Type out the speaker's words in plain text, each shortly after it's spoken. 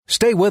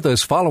Stay with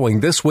us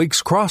following this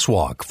week's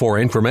Crosswalk for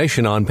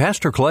information on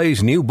Pastor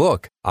Clay's new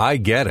book, I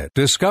Get It,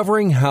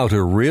 Discovering How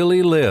to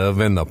Really Live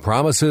in the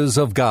Promises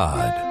of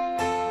God.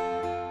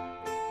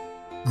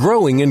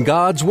 Growing in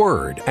God's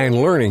Word and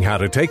learning how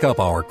to take up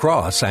our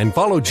cross and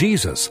follow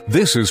Jesus.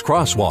 This is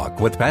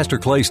Crosswalk with Pastor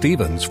Clay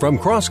Stevens from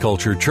Cross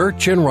Culture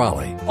Church in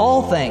Raleigh.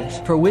 All things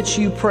for which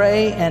you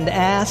pray and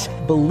ask,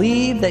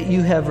 believe that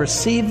you have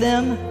received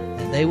them,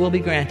 and they will be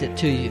granted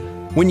to you.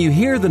 When you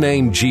hear the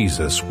name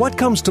Jesus, what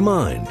comes to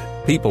mind?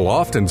 People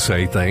often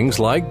say things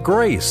like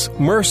grace,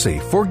 mercy,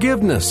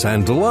 forgiveness,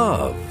 and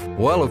love.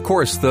 Well, of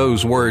course,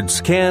 those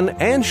words can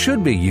and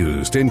should be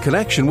used in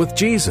connection with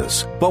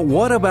Jesus. But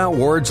what about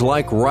words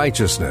like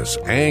righteousness,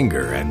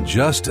 anger, and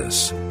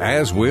justice?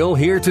 As we'll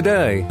hear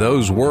today,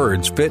 those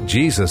words fit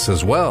Jesus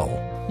as well.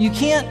 You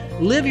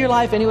can't live your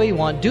life any way you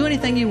want, do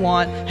anything you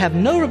want, have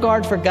no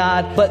regard for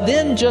God, but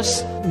then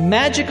just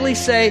magically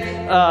say,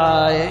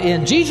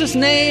 in Jesus'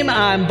 name,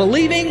 I'm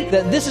believing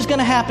that this is going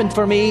to happen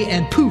for me,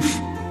 and poof,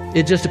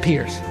 it just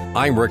appears.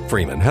 I'm Rick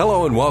Freeman.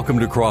 Hello and welcome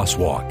to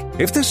Crosswalk.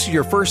 If this is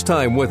your first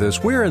time with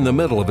us, we're in the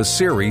middle of a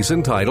series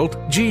entitled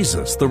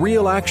Jesus, the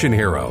Real Action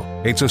Hero.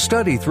 It's a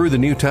study through the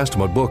New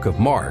Testament book of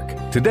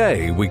Mark.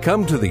 Today, we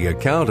come to the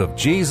account of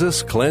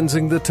Jesus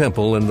cleansing the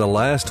temple in the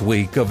last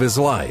week of his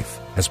life.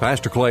 As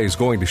Pastor Clay is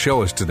going to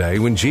show us today,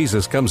 when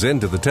Jesus comes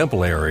into the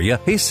temple area,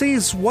 he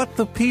sees what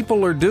the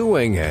people are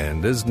doing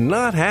and is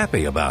not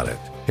happy about it.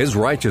 His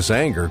righteous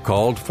anger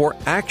called for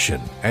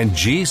action, and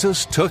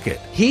Jesus took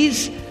it.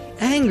 He's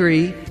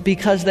angry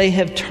because they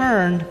have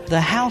turned the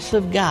house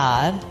of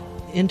God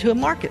into a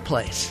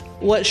marketplace.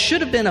 What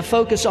should have been a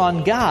focus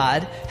on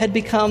God had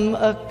become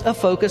a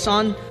focus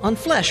on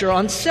flesh or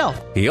on self.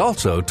 He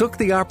also took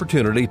the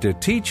opportunity to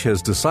teach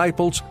his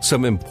disciples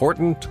some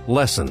important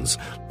lessons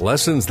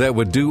that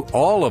would do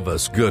all of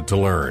us good to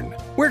learn.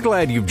 We're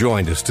glad you've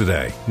joined us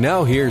today.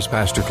 Now here's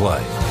Pastor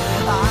Clay.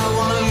 I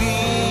want to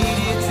lead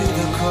you to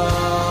the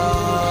cross.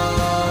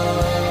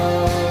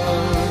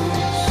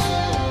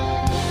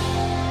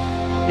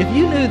 If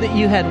you knew that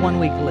you had 1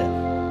 week to live,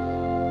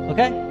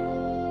 okay?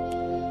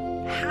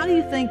 How do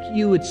you think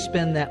you would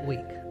spend that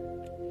week?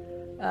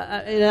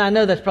 And I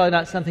know that's probably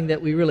not something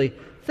that we really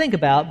think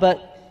about,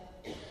 but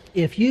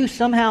if you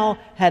somehow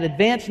had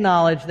advanced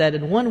knowledge that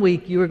in 1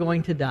 week you were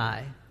going to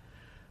die,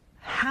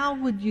 how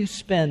would you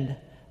spend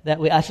that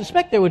week? I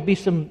suspect there would be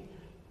some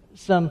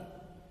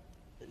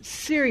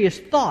serious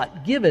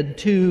thought given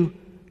to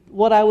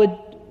what I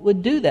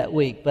would do that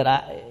week. But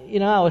I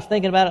was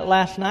thinking about it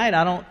last night.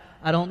 I don't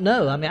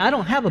know. I mean, I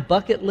don't have a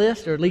bucket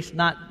list, or at least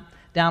not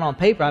down on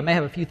paper. I may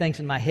have a few things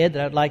in my head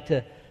that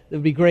that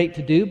would be great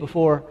to do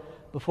before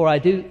I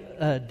do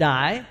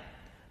die.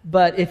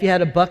 But if you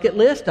had a bucket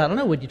list, I don't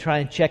know, would you try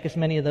and check as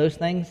many of those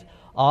things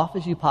off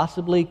as you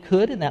possibly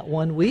could in that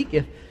 1 week?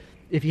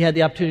 If you had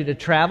the opportunity to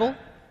travel,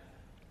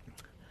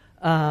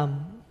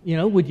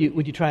 would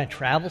you try and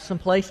travel some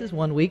places?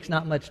 1 week's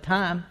not much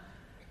time.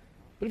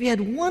 But if you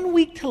had 1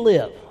 week to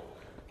live,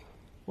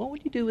 what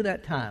would you do with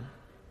that time?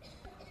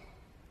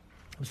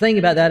 I was thinking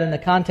about that in the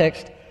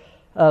context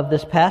of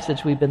this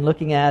passage we've been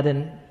looking at,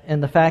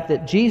 and the fact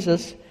that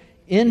Jesus,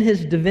 in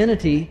his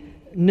divinity,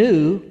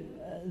 knew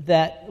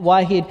that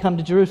why he had come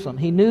to Jerusalem.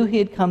 He knew he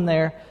had come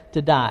there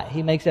to die.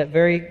 He makes that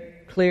very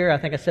clear. I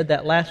think I said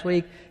that last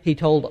week. He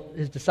told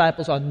his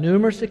disciples on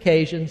numerous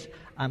occasions,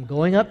 I'm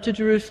going up to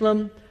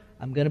Jerusalem.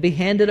 I'm going to be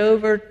handed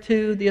over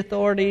to the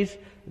authorities.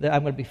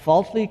 I'm going to be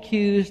falsely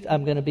accused.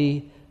 I'm going to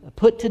be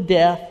put to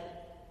death.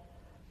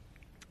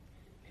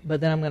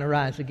 But then I'm going to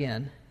rise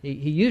again. He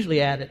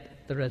usually added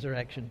the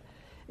resurrection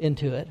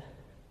into it.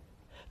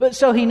 But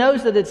so he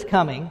knows that it's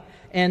coming,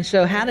 and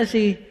so how does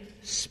he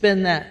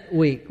spend that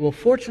week? Well,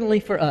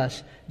 fortunately for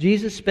us,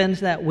 Jesus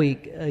spends that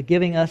week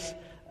giving us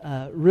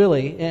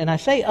really, and I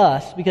say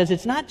us because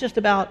it's not just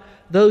about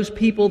those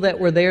people that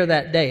were there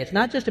that day. It's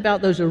not just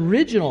about those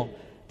original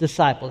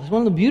disciples. It's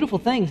one of the beautiful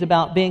things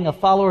about being a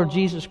follower of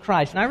Jesus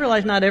Christ. And I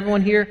realize not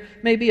everyone here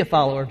may be a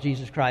follower of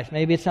Jesus Christ.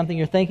 Maybe it's something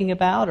you're thinking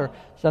about or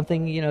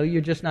something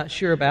you're just not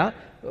sure about,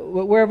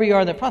 wherever you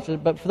are in that process.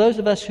 But for those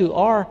of us who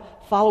are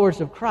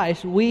followers of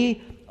Christ,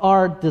 we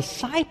are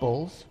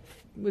disciples.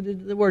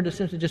 The word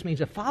essentially just means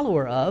a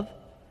follower of,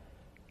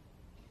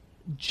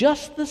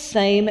 just the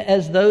same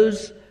as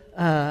those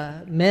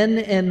men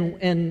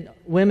and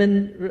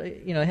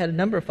women, had a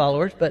number of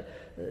followers, but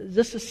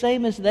just the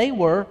same as they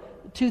were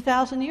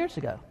 2,000 years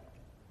ago.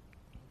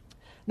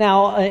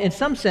 Now, in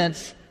some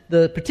sense,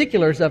 the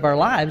particulars of our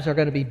lives are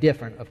going to be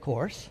different, of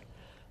course,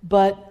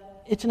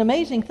 but it's an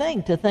amazing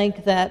thing to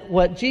think that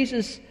what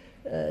Jesus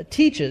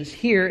teaches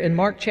here in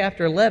Mark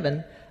chapter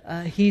 11,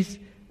 he's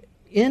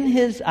in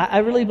his, I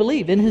really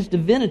believe, in his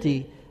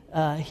divinity,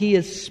 he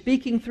is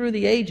speaking through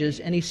the ages,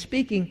 and he's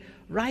speaking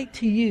right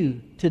to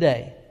you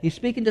today. He's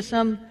speaking to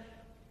some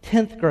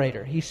 10th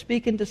grader. He's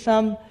speaking to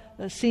some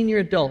senior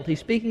adult.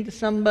 He's speaking to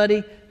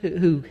somebody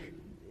who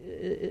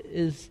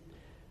is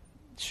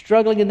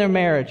struggling in their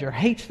marriage or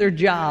hates their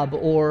job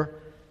or,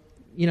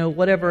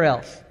 whatever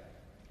else.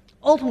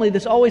 Ultimately,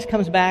 this always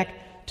comes back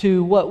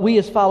to what we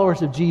as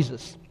followers of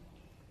Jesus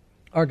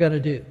are going to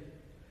do,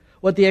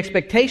 what the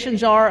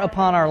expectations are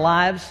upon our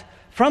lives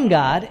from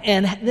God,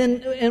 and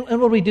what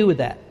do we do with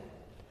that?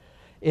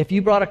 If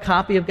you brought a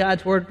copy of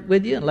God's Word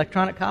with you, an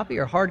electronic copy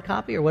or hard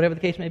copy or whatever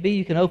the case may be,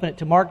 you can open it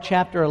to Mark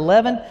chapter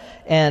 11,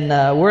 and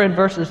we're in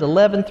verses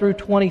 11 through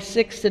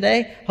 26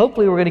 today.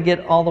 Hopefully we're going to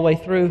get all the way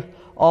through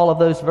all of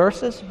those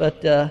verses,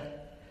 but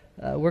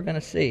we're going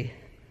to see. I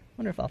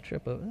wonder if I'll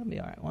trip over. That'll be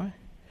all right, won't it?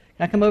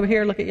 Can I come over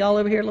here, look at y'all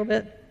over here a little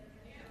bit?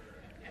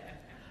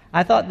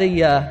 I thought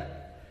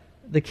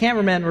the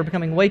cameramen were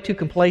becoming way too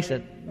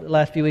complacent the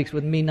last few weeks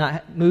with me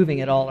not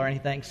moving at all or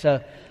anything,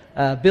 so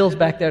Bill's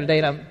back there today,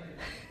 and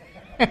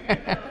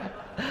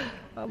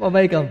I'm gonna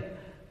make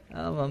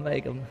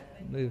them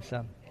move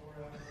some.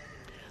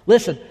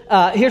 Listen,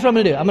 here's what I'm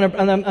going to do. I'm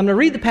going to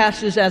read the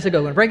passages as I go.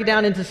 I'm going to break it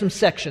down into some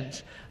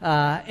sections,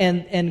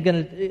 and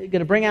going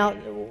to bring out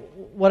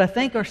what I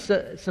think are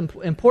some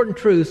important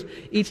truths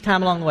each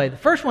time along the way. The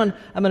first one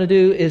I'm going to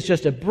do is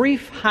just a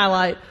brief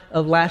highlight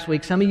of last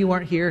week. Some of you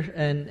weren't here,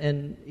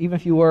 and even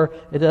if you were,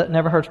 it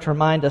never hurts to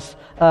remind us.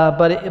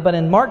 But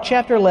in Mark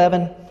chapter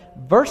 11,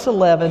 verse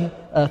 11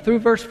 through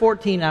verse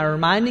 14, I'm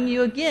reminding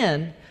you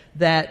again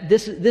that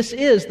this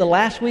is the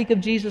last week of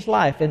Jesus'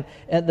 life. And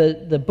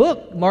the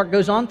book, Mark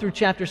goes on through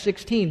chapter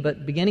 16,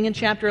 but beginning in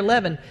chapter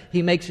 11,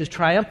 he makes his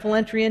triumphal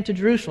entry into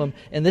Jerusalem,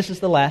 and this is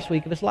the last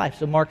week of his life.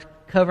 So Mark's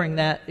covering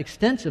that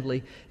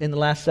extensively in the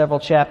last several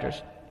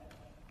chapters.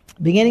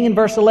 Beginning in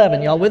verse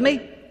 11. Y'all with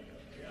me?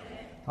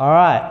 All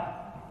right.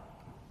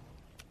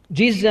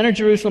 Jesus entered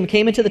Jerusalem,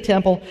 came into the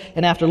temple,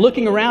 and after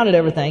looking around at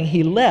everything,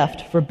 he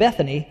left for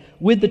Bethany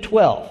with the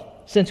 12,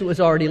 since it was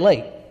already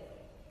late.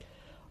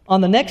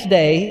 On the next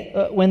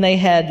day, when they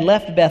had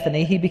left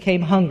Bethany, he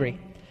became hungry.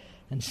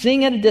 And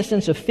seeing at a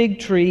distance a fig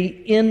tree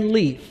in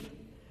leaf,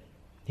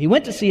 he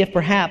went to see if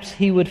perhaps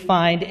he would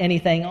find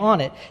anything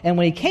on it. And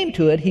when he came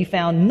to it, he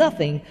found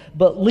nothing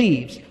but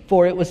leaves,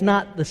 for it was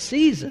not the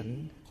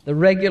season, the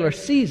regular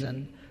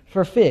season,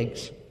 for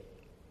figs.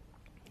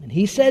 And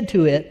he said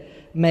to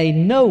it, "May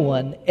no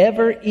one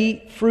ever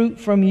eat fruit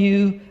from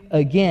you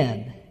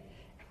again."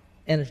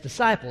 And his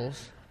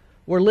disciples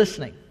were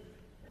listening.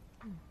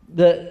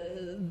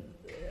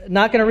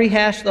 Not going to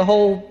rehash the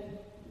whole,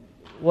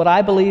 what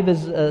I believe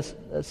is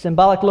a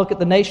symbolic look at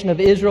the nation of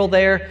Israel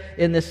there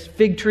in this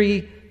fig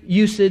tree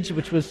usage,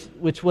 which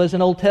was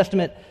an Old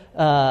Testament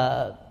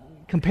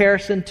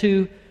comparison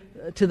to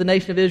the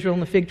nation of Israel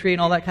and the fig tree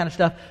and all that kind of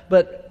stuff.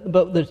 But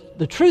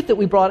the truth that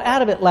we brought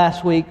out of it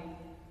last week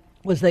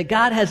was that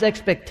God has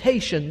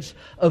expectations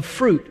of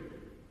fruit.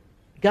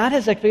 God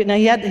has expectations. Now,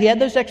 he had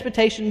those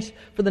expectations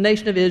for the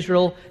nation of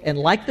Israel, and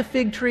like the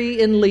fig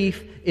tree in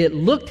leaf, it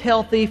looked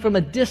healthy from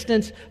a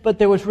distance, but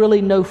there was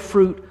really no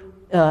fruit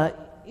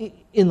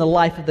in the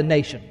life of the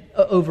nation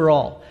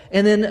overall.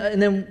 And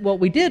then what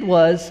we did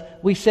was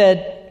we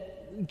said,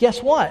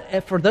 guess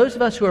what? For those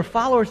of us who are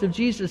followers of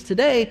Jesus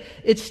today,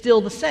 it's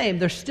still the same.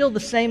 There's still the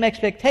same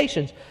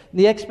expectations.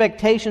 The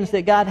expectations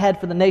that God had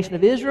for the nation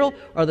of Israel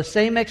are the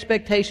same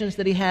expectations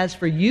that He has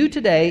for you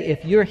today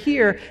if you're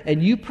here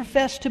and you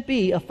profess to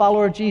be a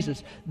follower of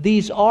Jesus.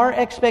 These are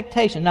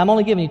expectations. Now, I'm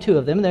only giving you two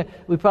of them.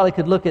 We probably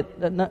could look at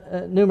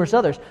numerous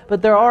others.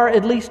 But there are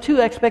at least two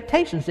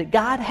expectations that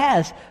God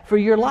has for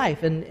your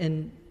life.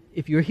 And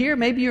if you're here,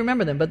 maybe you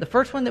remember them. But the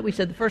first one that we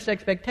said, the first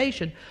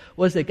expectation,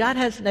 was that God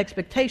has an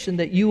expectation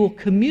that you will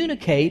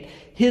communicate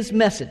His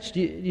message. Do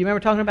you remember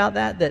talking about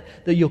that? That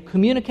you'll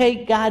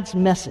communicate God's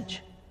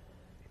message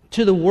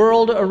to the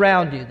world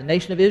around you. The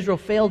nation of Israel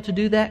failed to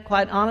do that,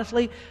 quite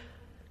honestly.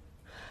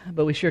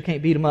 But we sure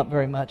can't beat them up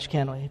very much,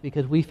 can we?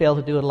 Because we fail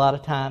to do it a lot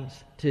of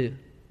times, too.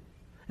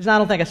 I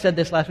don't think I said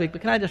this last week,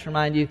 but can I just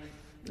remind you,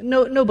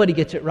 nobody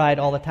gets it right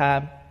all the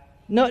time.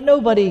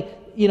 Nobody,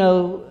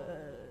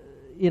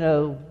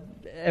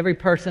 every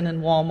person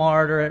in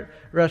Walmart or at a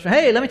restaurant,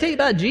 hey, let me tell you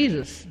about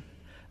Jesus.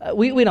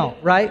 We don't,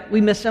 right?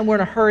 We miss some. We're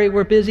in a hurry.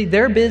 We're busy.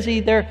 They're busy.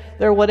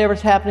 They're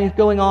whatever's happening is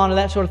going on and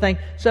that sort of thing.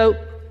 So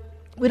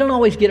we don't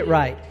always get it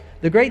right.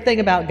 The great thing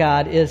about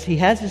God is He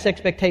has this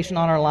expectation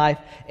on our life,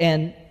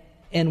 and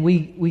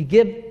we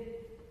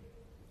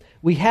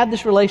have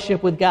this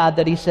relationship with God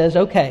that He says,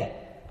 okay,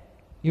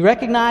 you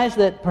recognize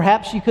that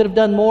perhaps you could have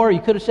done more,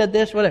 you could have said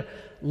this, whatever.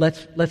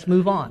 Let's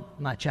move on,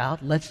 my child.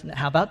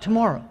 How about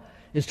tomorrow?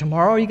 Is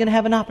tomorrow, are you going to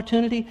have an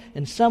opportunity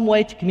in some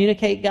way to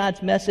communicate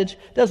God's message?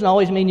 Doesn't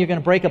always mean you're going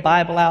to break a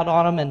Bible out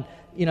on them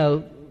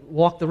and,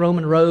 walk the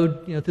Roman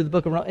road, through the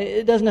book of Romans.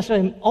 It doesn't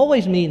necessarily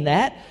always mean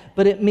that,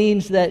 but it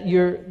means that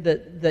you're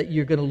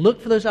going to look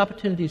for those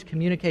opportunities to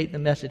communicate the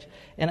message.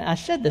 And I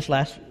said this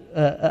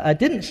I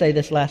didn't say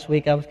this last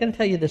week. I was going to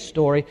tell you this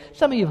story.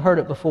 Some of you have heard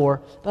it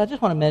before, but I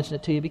just want to mention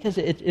it to you because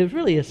it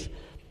really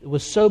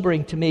was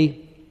sobering to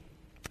me.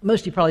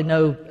 Most of you probably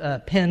know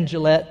Penn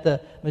Jillette,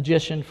 the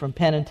magician from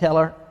Penn and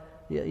Teller.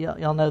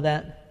 Y'all know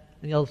that?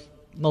 Y'all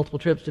multiple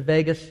trips to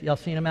Vegas. Y'all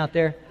seen him out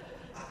there?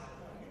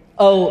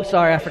 Oh,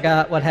 sorry, I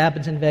forgot what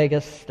happens in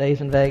Vegas. Stays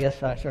in Vegas.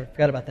 Sorry,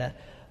 forgot about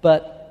that.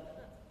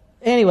 But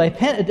anyway,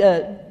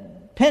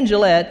 Penn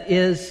Jillette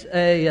is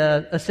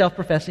a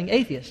self-professing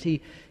atheist.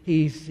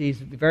 He's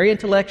very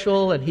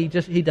intellectual, and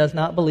he does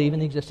not believe in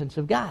the existence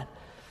of God.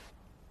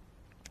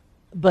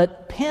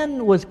 But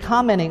Penn was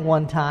commenting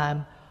one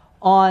time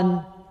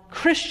on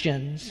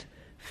Christians'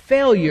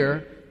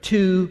 failure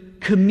to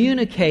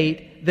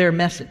communicate their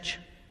message.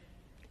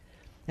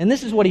 And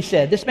this is what he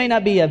said. This may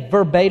not be a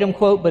verbatim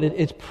quote, but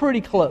it's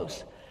pretty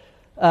close,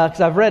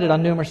 because I've read it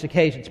on numerous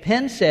occasions.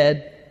 Penn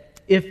said,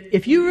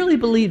 if you really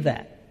believe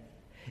that,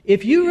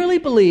 if you really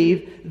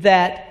believe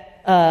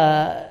that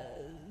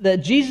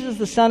that Jesus is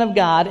the Son of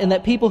God, and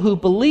that people who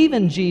believe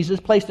in Jesus,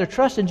 place their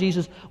trust in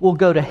Jesus, will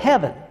go to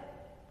heaven,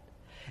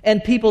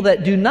 and people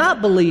that do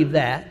not believe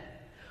that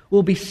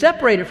will be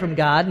separated from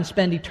God and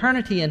spend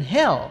eternity in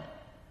hell.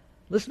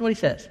 Listen to what he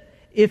says.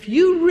 If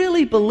you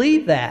really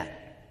believe that,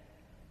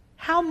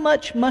 how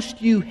much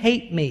must you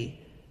hate me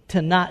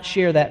to not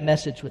share that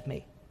message with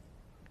me?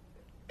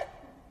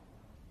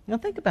 Now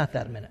think about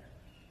that a minute.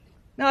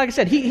 Now, like I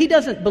said, he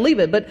doesn't believe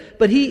it,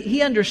 but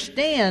he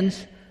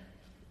understands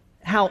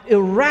how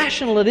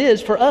irrational it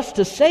is for us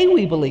to say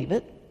we believe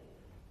it,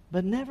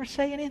 but never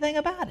say anything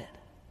about it.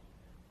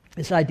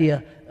 This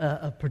idea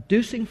of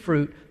producing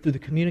fruit through the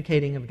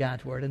communicating of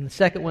God's Word. And the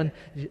second one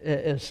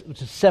is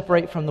to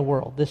separate from the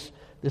world.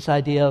 This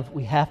idea of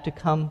we have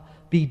to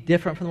be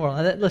different from the world.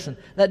 Now listen,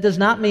 that does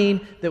not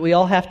mean that we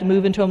all have to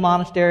move into a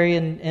monastery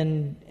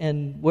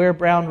and wear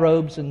brown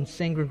robes and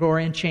sing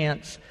Gregorian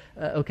chants.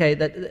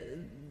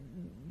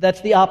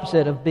 That's the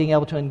opposite of being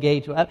able to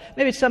engage.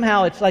 Maybe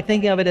somehow it's like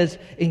thinking of it as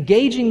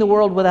engaging the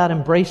world without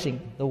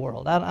embracing the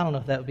world. I don't know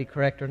if that would be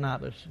correct or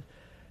not, but it's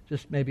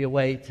just maybe a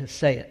way to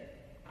say it.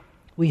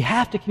 We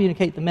have to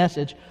communicate the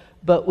message,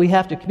 but we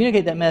have to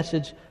communicate that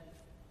message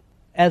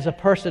as a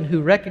person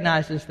who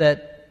recognizes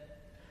that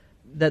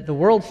the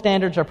world's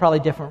standards are probably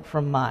different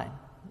from mine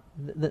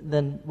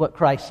than what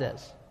Christ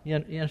says. You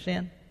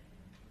understand?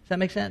 Does that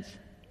make sense?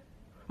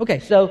 Okay,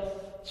 so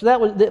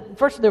that was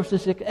first. There was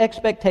this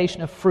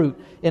expectation of fruit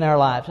in our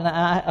lives, and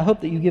I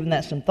hope that you've given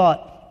that some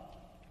thought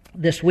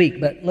this week.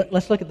 But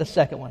let's look at the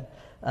second one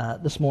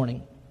this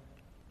morning.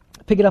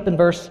 Pick it up in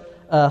verse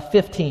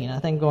 15. I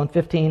think going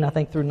 15. I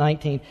think through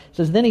 19. It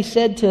says, "Then he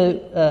said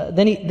to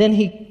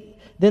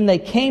then they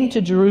came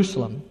to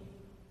Jerusalem,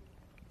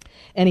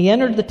 and he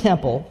entered the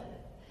temple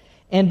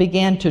and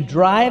began to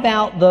drive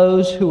out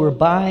those who were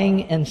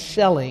buying and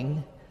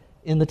selling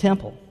in the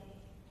temple,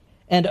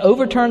 and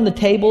overturned the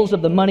tables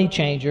of the money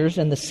changers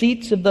and the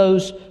seats of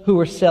those who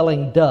were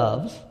selling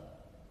doves.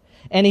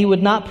 And he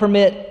would not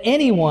permit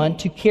anyone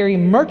to carry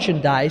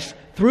merchandise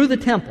through the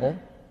temple.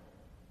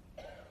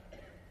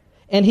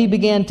 And he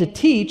began to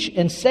teach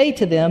and say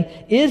to them,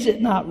 'Is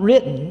it not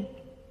written,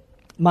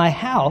 my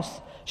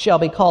house shall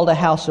be called a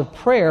house of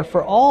prayer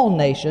for all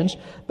nations,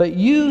 but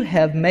you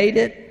have made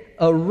it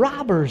a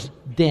robber's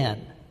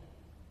den?'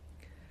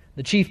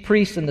 The chief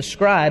priests and the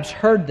scribes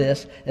heard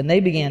this, and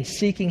they began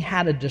seeking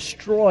how to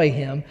destroy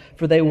him,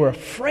 for they were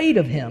afraid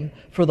of him,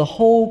 for the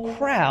whole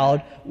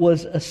crowd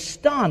was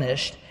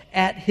astonished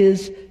at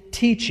his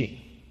teaching.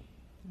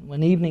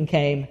 When evening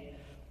came,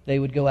 they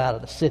would go out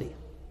of the city."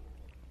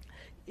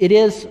 It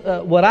is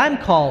what I'm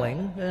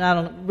calling, and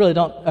I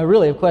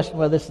really have questioned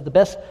whether this is the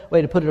best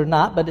way to put it or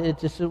not, but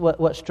it's just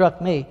what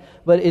struck me.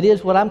 But it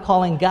is what I'm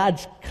calling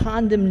God's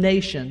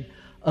condemnation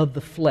of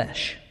the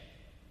flesh.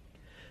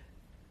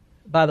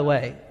 By the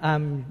way,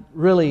 I'm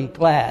really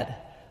glad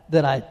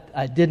that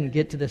I didn't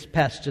get to this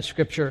passage of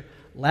Scripture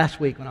last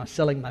week when I was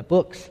selling my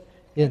books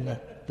in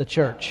the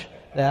church.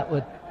 That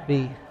would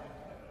be...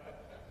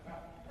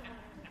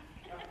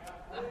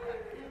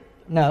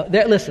 No,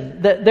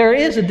 there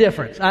is a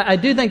difference. I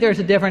do think there's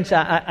a difference.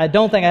 I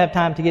don't think I have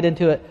time to get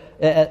into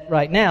it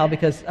right now,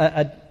 because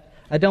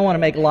I don't want to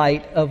make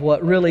light of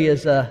what really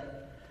is a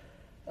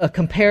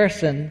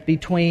comparison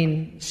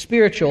between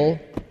spiritual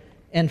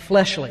and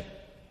fleshly.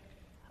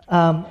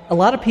 A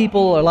lot of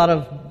people, a lot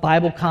of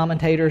Bible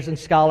commentators and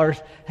scholars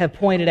have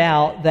pointed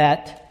out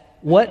that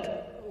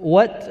what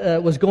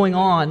was going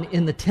on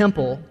in the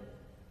temple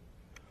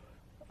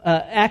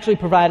actually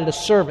provided a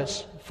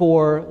service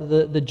for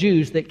the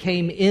Jews that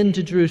came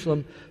into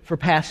Jerusalem for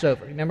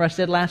Passover. Remember I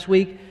said last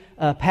week,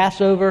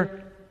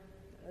 Passover,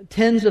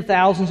 tens of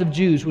thousands of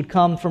Jews would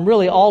come from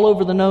really all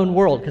over the known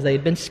world, because they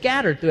had been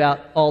scattered throughout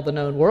all the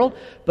known world.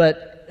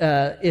 But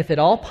if at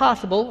all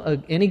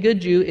possible, any good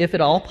Jew, if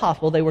at all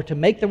possible, they were to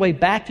make their way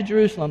back to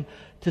Jerusalem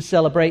to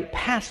celebrate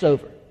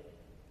Passover,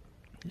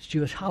 this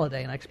Jewish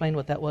holiday. And I explained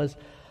what that was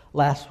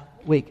last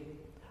week.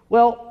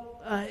 Well,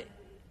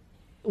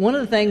 one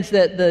of the things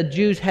that the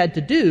Jews had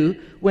to do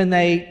when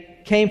they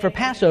came for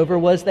Passover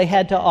was they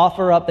had to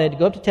offer up, they had to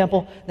go up to the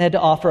temple, they had to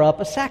offer up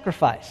a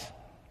sacrifice.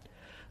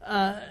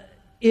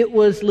 It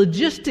was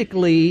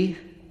logistically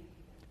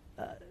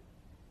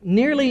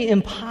nearly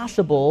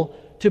impossible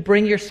to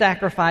bring your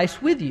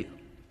sacrifice with you.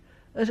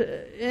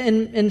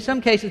 In some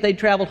cases, they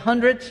traveled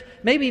hundreds,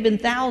 maybe even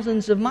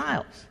thousands of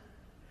miles.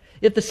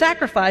 If the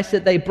sacrifice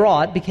that they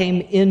brought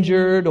became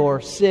injured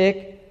or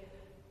sick,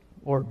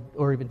 or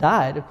even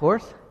died, of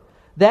course,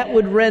 that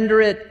would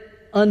render it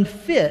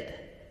unfit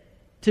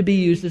to be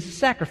used as a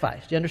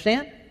sacrifice. Do you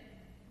understand?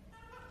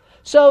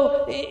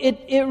 So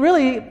it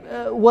really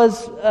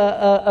was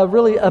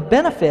really a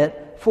benefit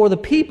for the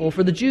people,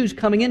 for the Jews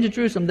coming into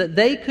Jerusalem, that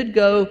they could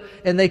go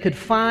and they could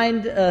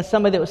find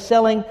somebody that was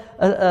selling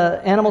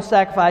animal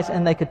sacrifice,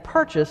 and they could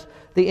purchase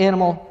the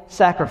animal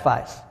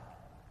sacrifice.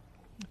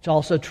 It's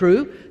also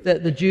true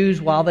that the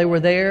Jews, while they were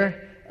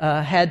there,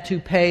 had to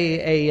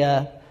pay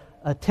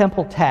a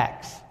temple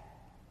tax,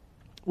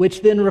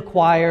 which then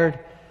required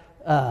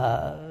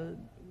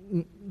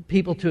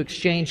people to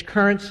exchange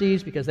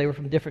currencies, because they were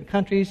from different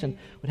countries and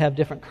would have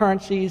different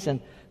currencies,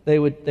 and they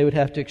would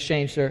have to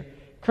exchange their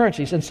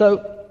currencies. And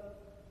so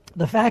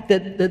the fact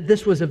that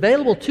this was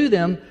available to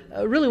them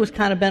really was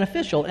kind of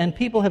beneficial. And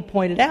people have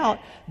pointed out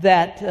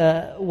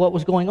that what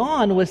was going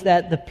on was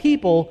that the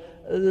people,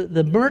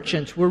 the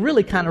merchants, were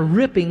really kind of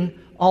ripping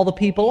all the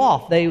people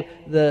off.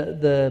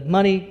 The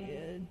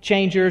money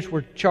changers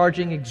were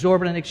charging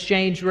exorbitant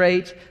exchange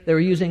rates. They were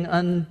using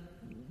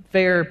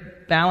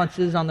unfair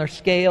balances on their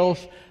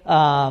scales.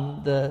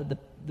 The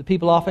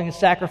people offering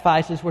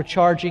sacrifices were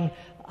charging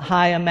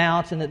high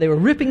amounts, and that they were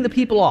ripping the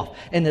people off,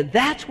 and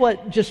that's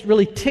what just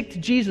really ticked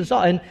Jesus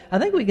off. And I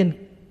think we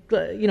can,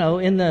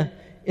 in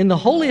the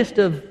holiest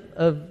of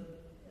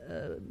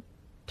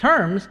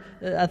terms,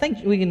 I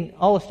think we can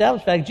all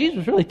establish the fact Jesus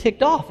was really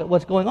ticked off at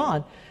what's going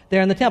on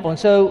there in the temple. And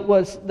so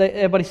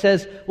everybody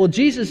says, well,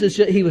 Jesus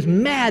he was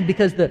mad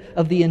because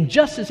of the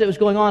injustice that was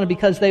going on, and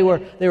because they were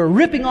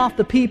ripping off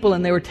the people,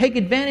 and they were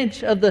taking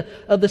advantage of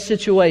the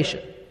situation.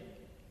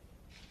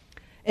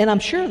 And I'm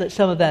sure that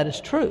some of that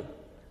is true.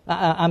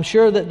 I'm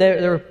sure that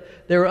there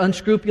were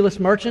unscrupulous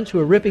merchants who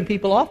were ripping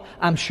people off.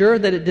 I'm sure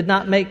that it did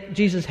not make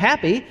Jesus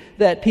happy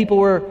that people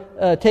were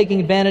taking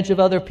advantage of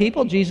other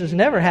people. Jesus is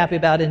never happy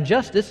about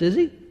injustice, is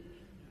he?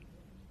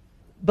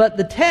 But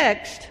the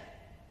text,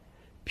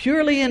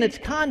 purely in its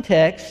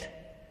context,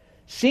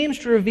 seems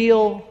to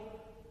reveal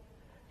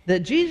that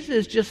Jesus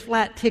is just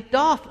flat ticked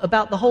off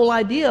about the whole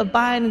idea of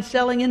buying and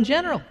selling in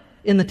general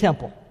in the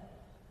temple.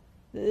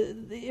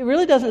 It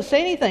really doesn't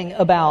say anything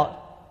about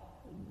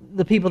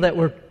the people that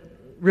were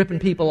ripping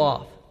people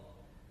off.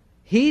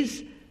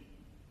 He's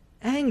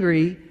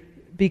angry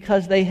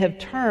because they have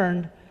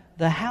turned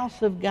the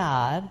house of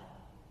God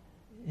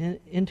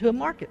into a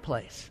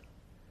marketplace.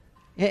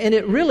 And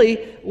it really,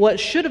 what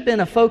should have been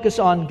a focus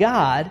on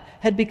God,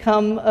 had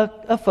become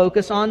a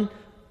focus on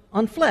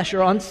flesh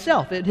or on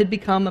self. It had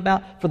become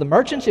about, for the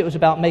merchants, it was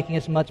about making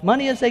as much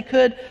money as they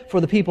could.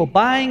 For the people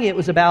buying, it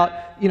was about,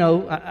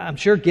 I'm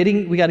sure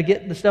we got to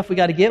get the stuff we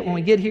got to get when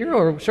we get here,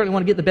 or certainly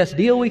want to get the best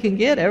deal we can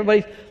get.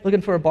 Everybody's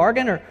looking for a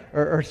bargain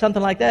or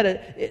something like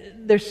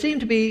that. There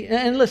seemed to be,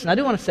 and listen, I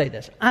do want to say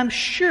this. I'm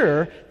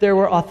sure there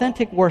were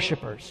authentic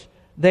worshipers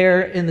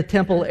there in the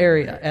temple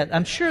area.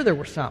 I'm sure there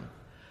were some.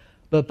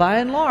 But by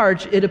and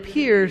large, it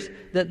appears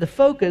that the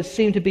focus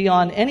seemed to be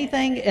on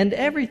anything and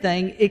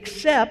everything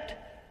except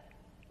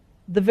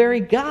the very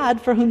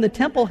God for whom the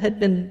temple had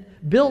been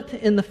built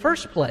in the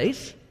first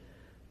place,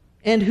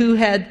 and who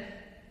had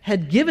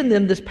given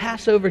them this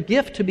Passover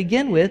gift to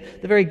begin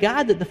with. The very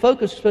God that the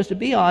focus was supposed to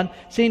be on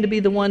seemed to be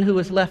the one who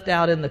was left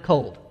out in the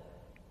cold. Do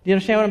you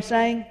understand what I'm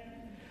saying?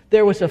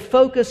 There was a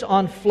focus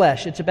on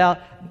flesh. It's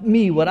about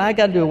me, what I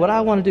got to do, what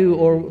I want to do,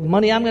 or the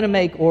money I'm going to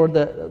make, or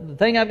the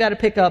thing I've got to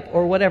pick up,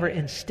 or whatever,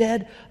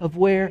 instead of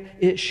where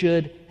it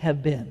should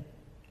have been.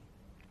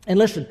 And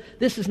listen,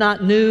 this is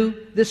not new,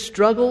 this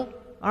struggle.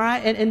 All right,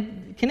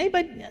 and can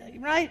anybody,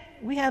 right?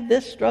 We have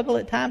this struggle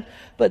at times,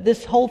 but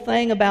this whole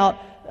thing about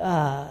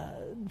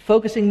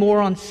focusing more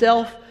on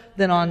self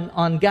than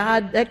on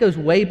God, that goes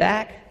way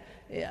back,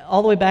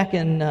 all the way back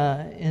in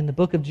the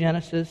book of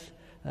Genesis.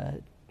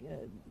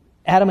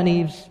 Adam and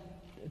Eve's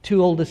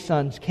two oldest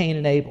sons, Cain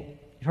and Abel.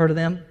 You've heard of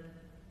them?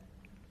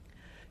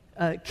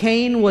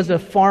 Cain was a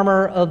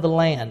farmer of the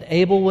land.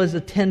 Abel was a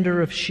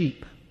tender of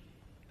sheep.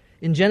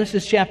 In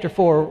Genesis chapter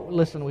 4,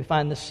 listen, we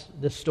find this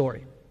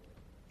story.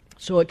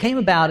 So it came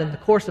about in the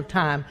course of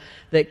time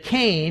that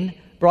Cain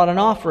brought an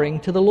offering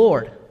to the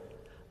Lord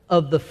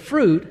of the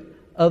fruit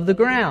of the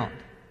ground.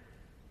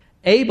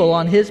 Abel,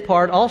 on his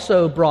part,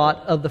 also brought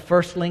of the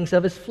firstlings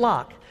of his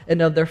flock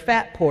and of their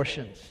fat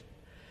portions.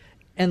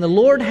 And the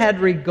Lord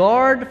had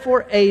regard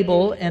for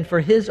Abel and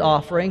for his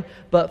offering,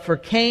 but for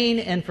Cain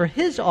and for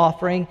his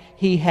offering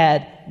he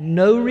had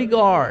no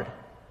regard.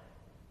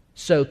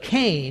 So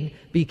Cain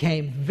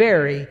became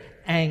very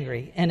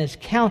angry, and his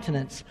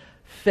countenance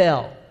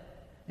fell.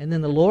 And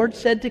then the Lord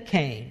said to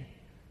Cain,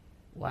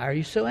 "Why are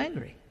you so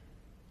angry?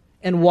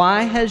 And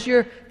why has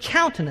your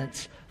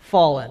countenance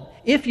fallen?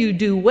 If you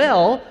do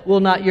well,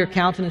 will not your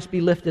countenance be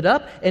lifted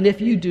up? And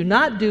if you do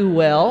not do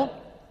well,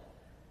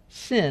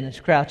 sin is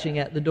crouching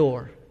at the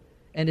door,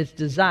 and its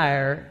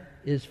desire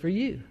is for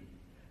you,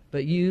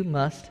 but you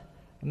must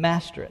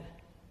master it."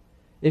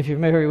 If you're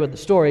familiar with the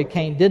story,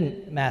 Cain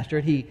didn't master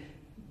it. He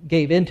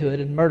gave into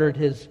it and murdered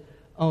his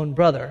own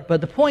brother.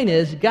 But the point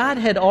is, God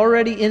had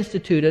already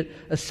instituted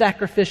a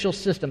sacrificial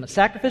system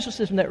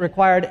that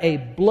required a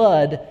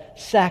blood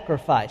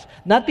sacrifice.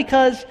 Not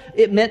because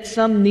it met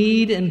some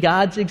need in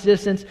God's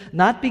existence,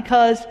 not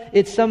because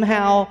it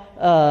somehow,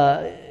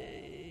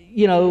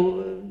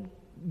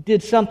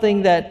 did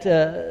something that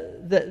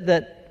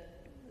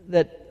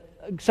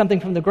something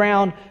from the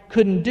ground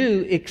couldn't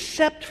do,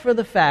 except for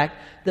the fact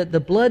that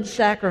the blood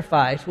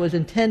sacrifice was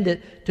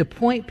intended to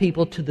point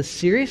people to the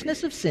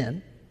seriousness of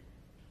sin.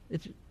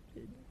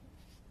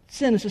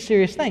 Sin is a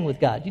serious thing with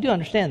God. You do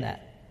understand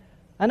that.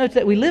 I know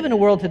that we live in a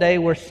world today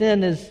where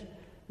sin is,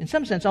 in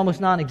some sense, almost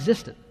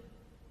non-existent.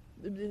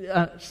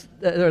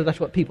 That's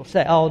what people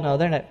say. Oh, no,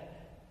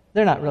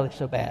 they're not really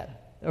so bad.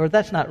 Or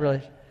that's not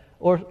really...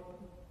 Or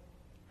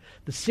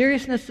the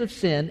seriousness of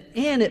sin,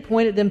 and it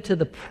pointed them to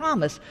the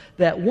promise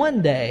that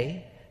one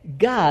day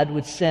God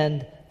would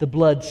send the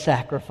blood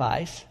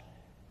sacrifice,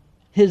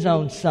 His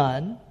own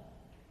Son,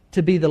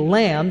 to be the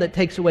Lamb that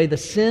takes away the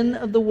sin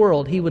of the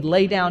world. He would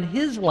lay down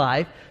His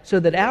life so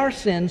that our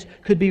sins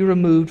could be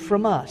removed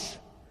from us.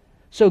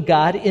 So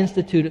God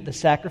instituted the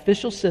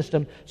sacrificial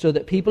system so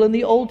that people in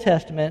the Old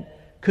Testament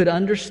could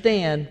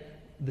understand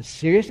the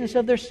seriousness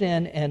of their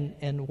sin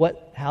and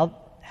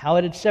how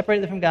it had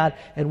separated them from God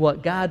and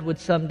what God would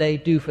someday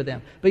do for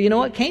them. But you know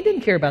what? Cain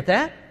didn't care about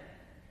that.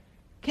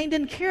 Cain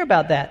didn't care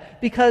about that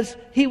because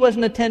he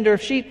wasn't a tender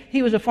of sheep.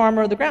 He was a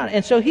farmer of the ground.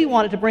 And so he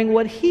wanted to bring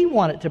what he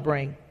wanted to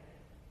bring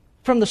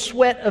from the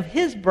sweat of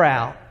his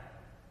brow.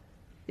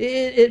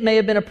 It may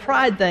have been a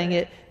pride thing.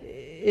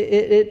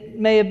 It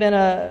may have been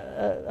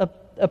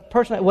a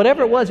personal...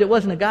 Whatever it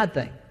wasn't a God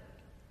thing.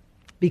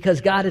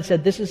 Because God had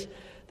said, this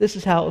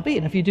is how it will be.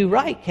 And if you do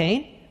right,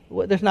 Cain,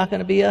 there's not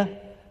going to be a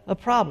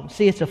problem.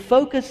 See, it's a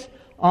focus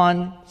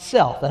on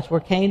self. That's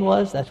where Cain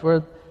was. That's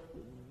where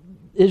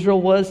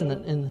Israel was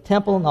in the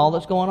temple and all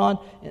that's going on.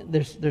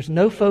 There's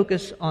no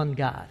focus on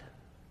God.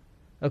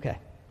 Okay.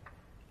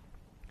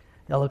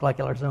 Y'all look like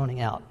y'all are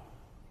zoning out.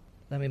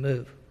 Let me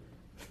move.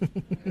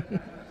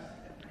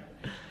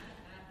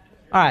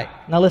 All right,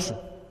 now listen.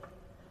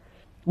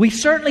 We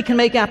certainly can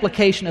make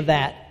application of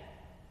that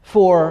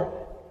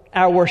for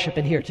our worship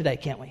in here today,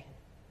 can't we?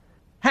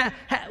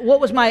 What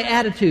was my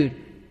attitude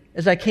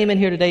as I came in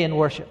here today in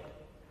worship?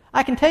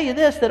 I can tell you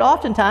this, that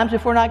oftentimes,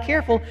 if we're not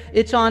careful,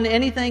 it's on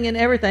anything and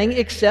everything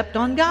except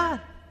on God.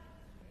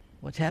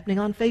 What's happening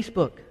on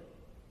Facebook?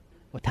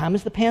 What time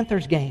is the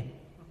Panthers game?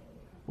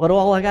 What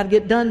all I got to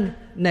get done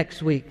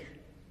next week?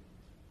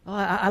 Oh,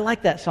 I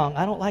like that song.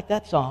 I don't like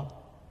that song.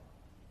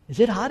 Is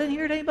it hot in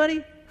here to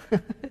anybody?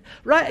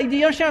 Right? Do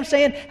you understand what I'm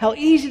saying? How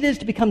easy it is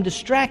to become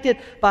distracted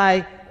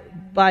by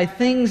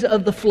things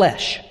of the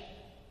flesh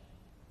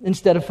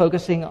instead of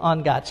focusing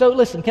on God. So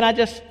listen, can I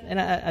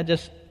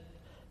just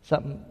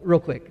something real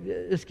quick.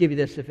 Just give you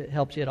this if it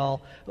helps you at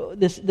all.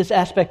 This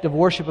aspect of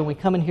worship, when we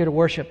come in here to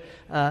worship,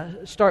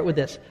 start with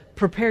this.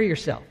 Prepare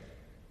yourself.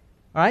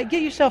 All right?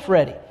 Get yourself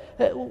ready.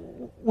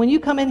 When you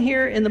come in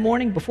here in the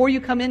morning, before you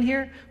come in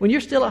here, when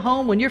you're still at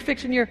home, when you're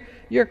fixing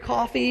your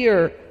coffee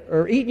or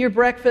eating your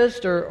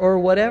breakfast or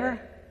whatever,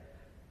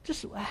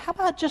 how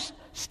about just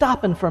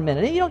stopping for a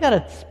minute? And you don't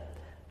got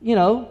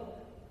to,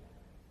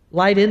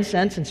 light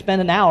incense and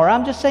spend an hour.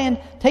 I'm just saying,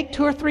 take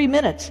 2 or 3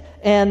 minutes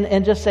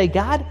and just say,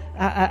 God,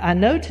 I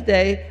know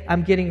today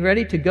I'm getting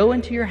ready to go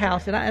into your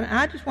house, and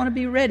I just want to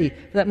be ready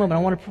for that moment.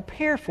 I want to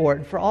prepare for it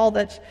and for all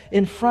that's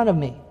in front of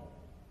me.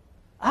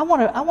 I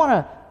want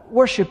to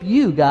worship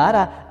you,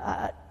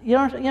 God. You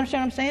understand what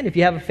I'm saying? If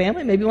you have a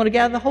family, maybe you want to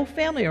gather the whole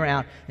family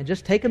around and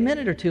just take a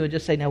minute or two and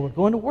just say, now we're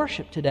going to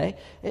worship today.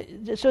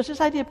 So it's this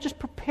idea of just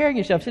preparing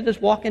yourself. Instead of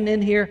just walking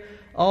in here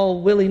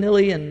all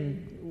willy-nilly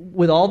and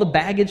with all the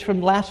baggage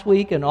from last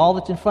week and all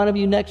that's in front of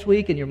you next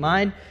week and your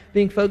mind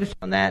being focused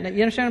on that.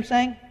 You understand what I'm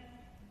saying?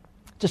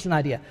 Just an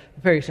idea.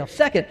 Prepare yourself.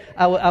 Second,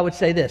 I would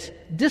say this.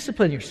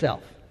 Discipline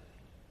yourself.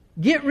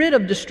 Get rid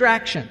of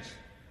distractions.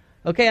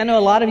 Okay, I know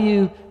a lot of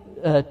you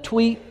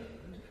tweet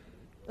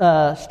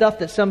stuff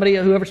that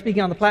whoever's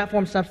speaking on the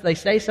platform, stuff they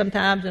say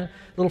sometimes, a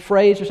little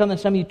phrase or something,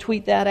 some of you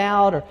tweet that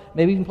out, or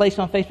maybe even place it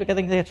on Facebook. I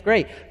think that's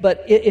great.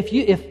 But if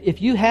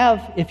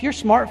your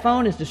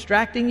smartphone is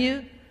distracting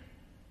you,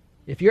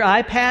 if your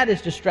iPad is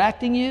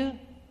distracting you,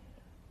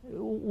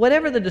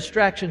 whatever the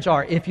distractions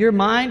are, if your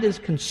mind is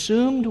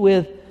consumed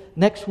with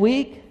next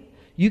week,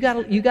 you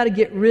got to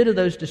get rid of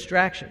those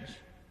distractions.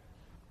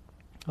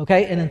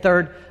 Okay, and then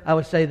third, I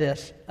would say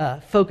this: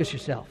 focus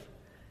yourself.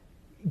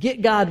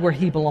 Get God where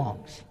He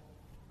belongs.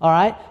 All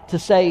right? To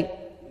say,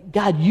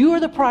 God, you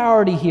are the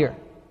priority here.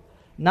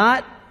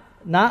 Not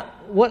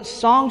what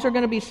songs are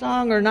going to be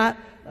sung, or not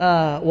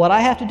what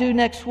I have to do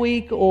next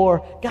week,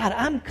 or God,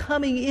 I'm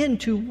coming in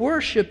to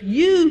worship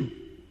you.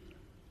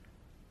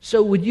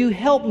 So would you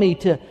help me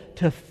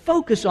to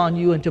focus on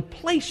you and to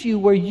place you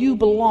where you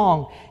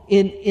belong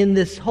in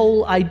this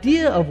whole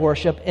idea of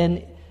worship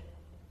and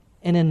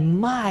in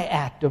my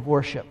act of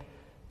worship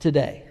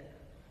today.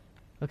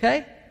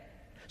 Okay?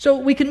 So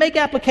we can make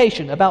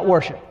application about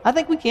worship. I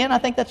think we can. I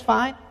think that's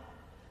fine.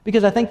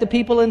 Because I think the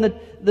people in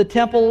the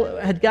temple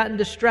had gotten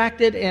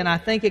distracted, and I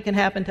think it can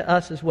happen to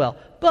us as well.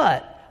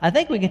 But I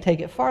think we can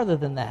take it farther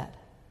than that.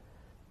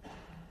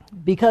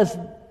 Because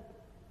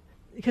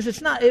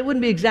it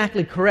wouldn't be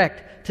exactly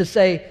correct to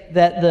say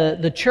that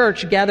the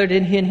church gathered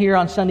in here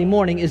on Sunday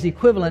morning is the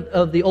equivalent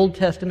of the Old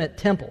Testament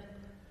temple.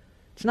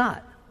 It's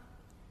not.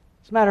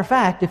 As a matter of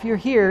fact, if you're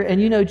here and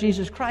you know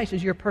Jesus Christ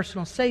as your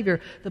personal Savior,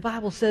 the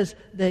Bible says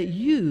that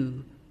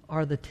you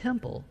are the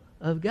temple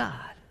of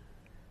God.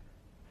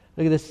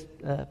 Look at this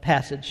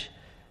passage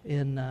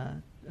in,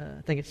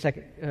 I think it's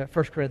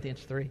 1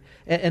 Corinthians 3.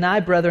 And I,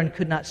 brethren,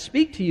 could not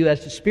speak to you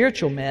as to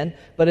spiritual men,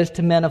 but as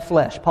to men of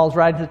flesh. Paul's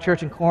writing to the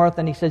church in Corinth,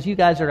 and he says, you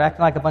guys are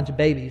acting like a bunch of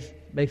babies,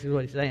 basically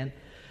what he's saying.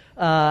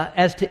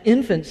 As to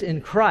infants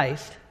in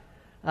Christ,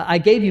 I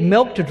gave you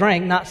milk to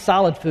drink, not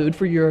solid food,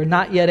 for you're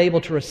not yet able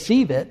to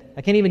receive it.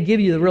 I can't even give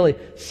you the really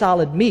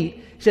solid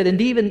meat. He said,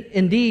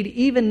 indeed,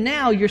 even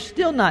now you're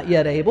still not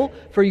yet able,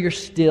 for you're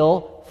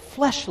still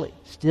fleshly.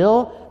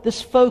 Still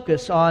this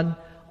focus on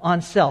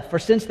self. For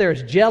since there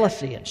is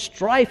jealousy and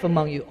strife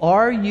among you,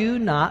 are you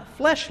not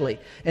fleshly?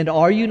 And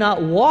are you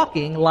not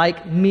walking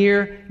like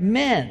mere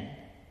men?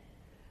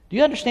 Do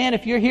you understand?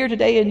 If you're here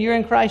today and you're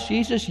in Christ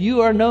Jesus,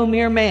 you are no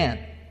mere man.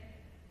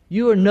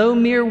 You are no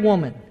mere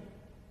woman.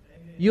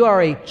 You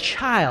are a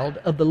child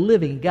of the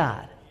living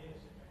God.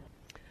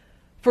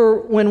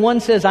 For when one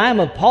says, I am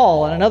of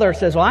Paul, and another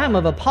says, well, I am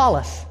of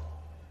Apollos,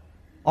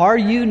 are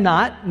you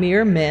not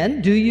mere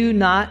men? Do you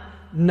not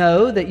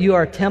know that you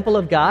are a temple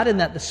of God and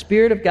that the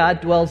Spirit of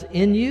God dwells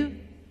in you?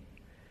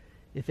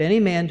 If any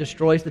man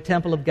destroys the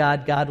temple of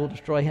God, God will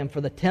destroy him, for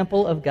the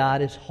temple of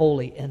God is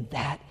holy, and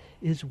that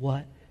is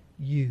what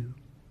you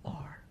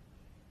are.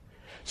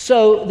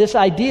 So this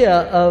idea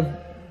of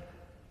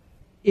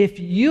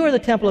if you are the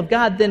temple of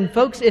God, then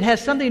folks, it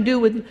has something to do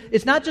with,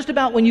 it's not just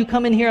about when you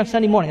come in here on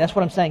Sunday morning. That's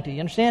what I'm saying to you.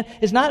 You understand?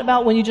 It's not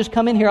about when you just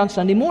come in here on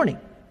Sunday morning.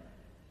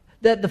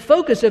 That the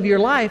focus of your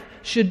life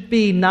should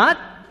be not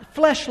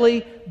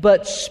fleshly,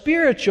 but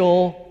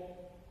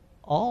spiritual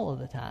all of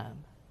the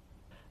time.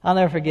 I'll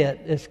never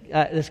forget this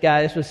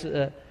guy. This was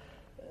at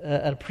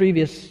a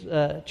previous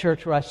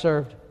church where I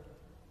served.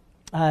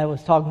 I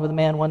was talking with a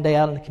man one day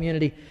out in the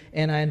community,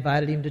 and I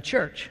invited him to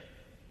church.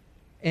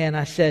 And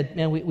I said,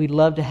 man, we'd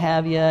love to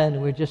have you,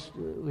 and we just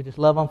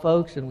love on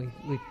folks, and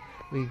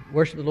we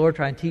worship the Lord,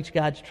 try and teach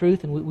God's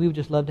truth, and we would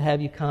just love to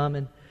have you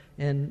come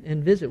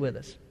and visit with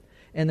us.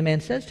 And the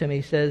man says to me,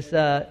 he says,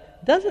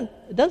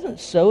 doesn't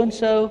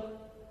so-and-so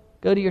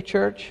go to your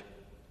church?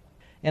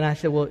 And I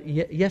said, well,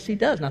 yes, he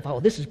does. And I thought,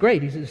 well, this is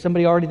great. There's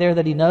somebody already there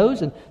that he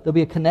knows, and there'll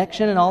be a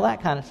connection and all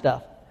that kind of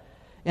stuff.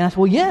 And I said,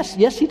 well, yes,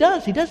 he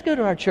does. He does go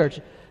to our church.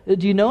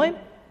 Do you know him?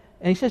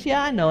 And he says,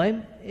 yeah, I know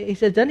him. He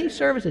says, doesn't he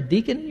serve as a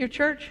deacon in your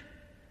church?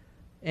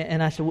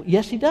 And I said, well,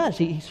 yes, he does.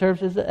 He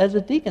serves as a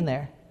deacon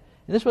there.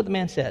 And this is what the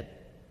man said.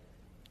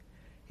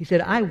 He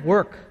said, I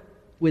work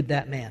with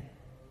that man.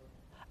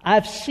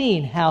 I've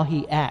seen how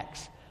he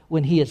acts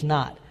when he is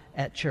not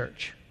at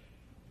church.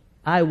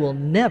 I will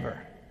never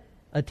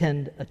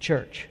attend a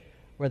church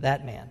where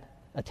that man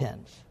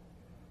attends.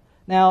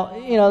 Now,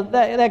 you know,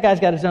 that guy's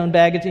got his own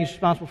baggage. He's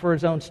responsible for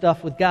his own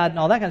stuff with God and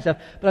all that kind of stuff.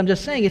 But I'm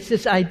just saying, it's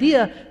this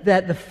idea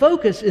that the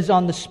focus is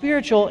on the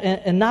spiritual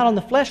and not on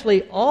the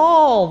fleshly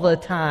all the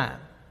time.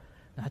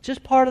 Not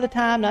just part of the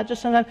time, not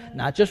just sometimes,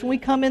 not just when we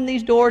come in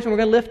these doors and we're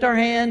going to lift our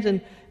hands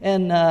and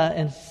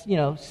you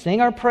know,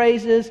 sing our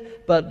praises,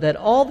 but that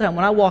all the time,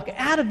 when I walk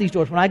out of these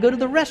doors, when I go to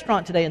the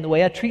restaurant today and the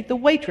way I treat the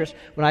waitress,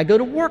 when I go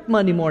to work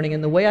Monday morning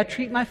and the way I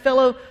treat my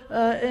fellow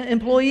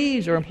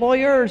employees or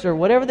employers or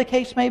whatever the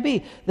case may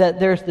be, that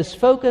there's this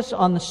focus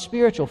on the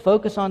spiritual,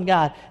 focus on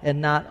God and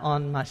not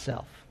on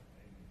myself.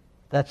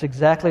 That's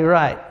exactly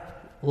right.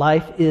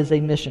 Life is a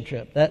mission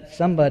trip. That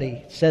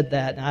somebody said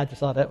that, and I just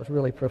thought that was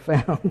really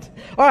profound.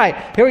 All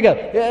right, here we go.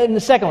 And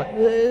the second one,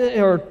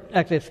 or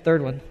actually it's the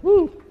third one.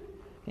 Woo!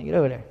 Can't get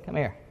over there. Come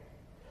here.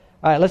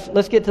 All right,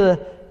 let's get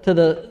to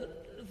the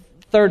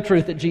third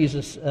truth that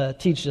Jesus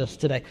teaches us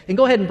today. And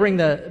go ahead and bring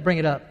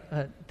it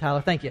up,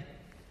 Tyler. Thank you.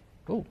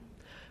 Cool.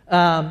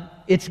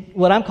 It's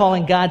what I'm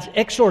calling God's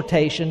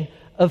exhortation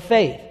of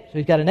faith. So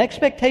He's got an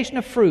expectation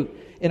of fruit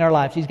in our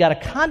lives. He's got a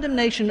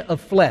condemnation of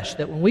flesh,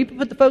 that when we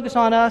put the focus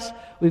on us,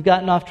 we've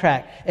gotten off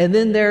track. And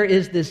then there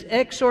is this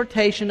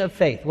exhortation of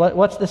faith.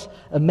 What's this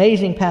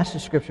amazing passage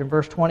of Scripture in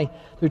verse 20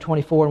 through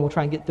 24, and we'll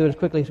try and get through it as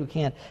quickly as we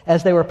can.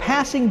 As they were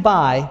passing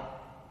by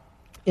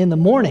in the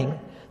morning,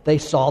 they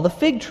saw the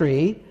fig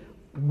tree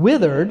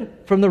withered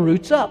from the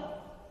roots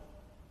up.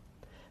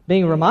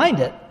 Being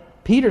reminded,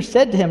 Peter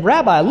said to him,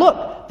 Rabbi,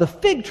 look, the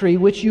fig tree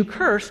which you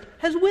cursed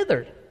has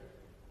withered.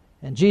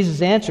 And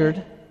Jesus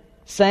answered,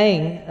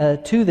 saying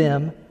to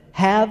them,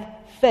 have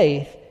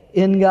faith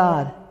in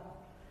God.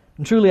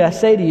 And truly I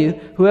say to you,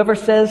 whoever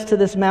says to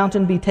this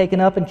mountain, be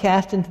taken up and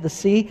cast into the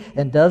sea,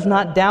 and does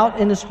not doubt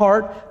in his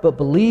heart, but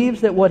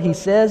believes that what he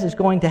says is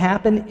going to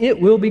happen,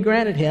 it will be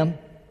granted him.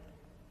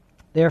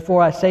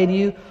 Therefore I say to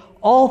you,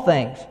 all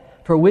things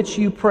for which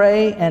you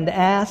pray and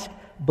ask,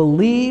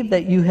 believe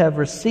that you have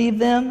received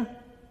them,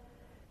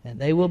 and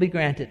they will be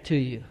granted to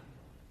you.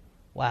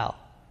 Wow.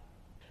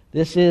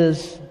 This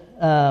is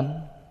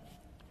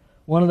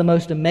one of the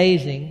most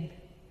amazing,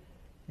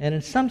 and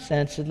in some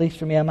sense, at least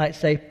for me, I might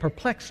say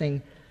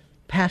perplexing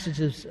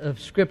passages of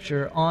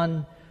Scripture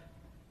on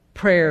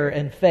prayer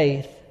and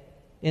faith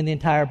in the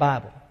entire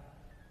Bible.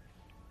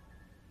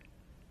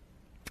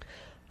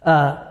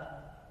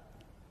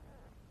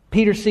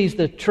 Peter sees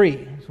the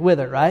tree. It's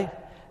withered, right?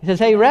 He says,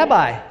 "Hey,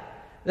 Rabbi,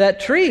 that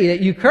tree that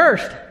you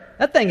cursed,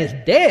 that thing is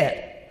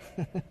dead."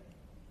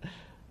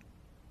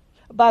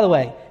 By the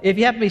way, if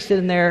you happen to be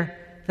sitting there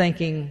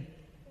thinking,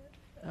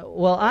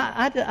 well,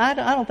 I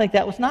don't think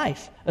that was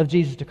nice of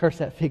Jesus to curse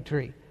that fig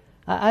tree.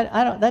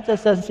 I don't. That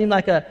just doesn't seem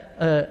like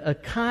a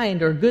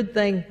kind or good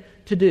thing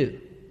to do.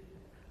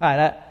 All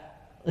right,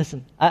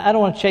 listen. I don't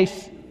want to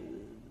chase.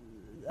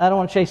 I don't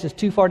want to chase this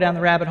too far down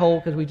the rabbit hole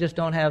because we just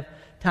don't have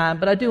time.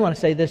 But I do want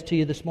to say this to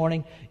you this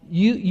morning.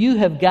 You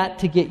have got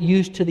to get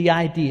used to the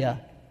idea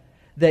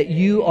that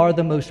you are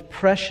the most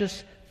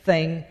precious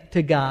thing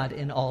to God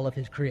in all of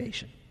His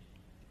creation.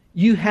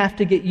 You have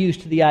to get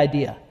used to the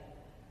idea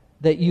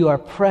that you are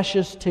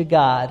precious to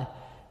God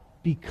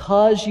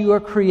because you are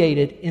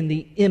created in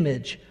the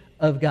image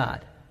of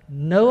God.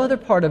 No other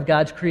part of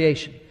God's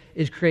creation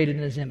is created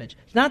in His image.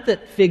 It's not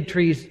that fig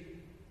trees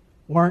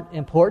weren't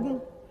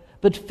important,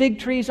 but fig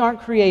trees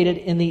aren't created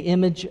in the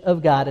image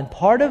of God. And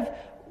part of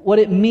what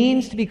it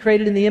means to be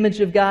created in the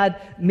image of God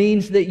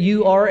means that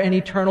you are an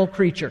eternal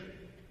creature.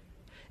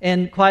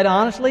 And quite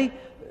honestly,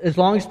 as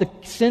long as the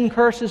sin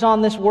curse is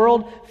on this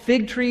world,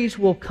 fig trees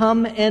will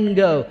come and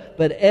go.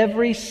 But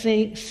every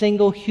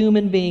single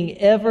human being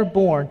ever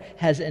born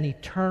has an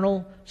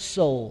eternal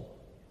soul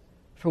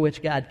for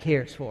which God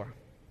cares for.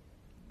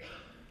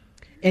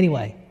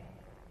 Anyway,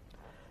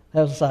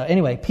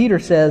 Peter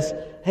says,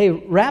 "Hey,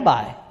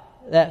 Rabbi,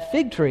 that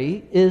fig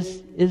tree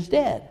is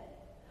dead."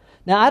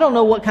 Now, I don't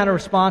know what kind of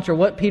response or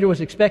what Peter was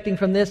expecting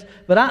from this,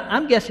 but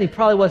I'm guessing he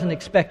probably wasn't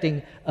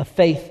expecting a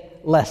faith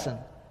lesson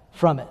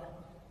from it.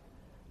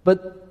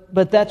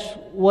 But that's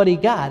what he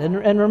got.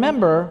 And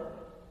remember,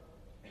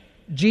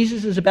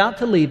 Jesus is about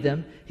to leave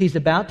them. He's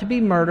about to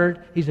be murdered.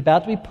 He's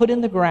about to be put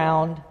in the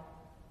ground.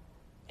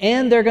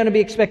 And they're going to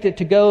be expected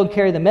to go and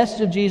carry the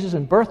message of Jesus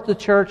and birth the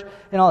church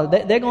and all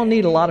that. They're going to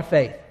need a lot of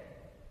faith.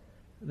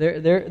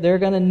 They're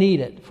going to need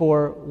it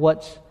for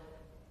what's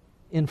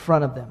in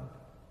front of them.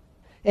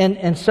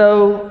 And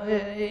so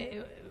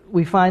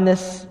we find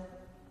this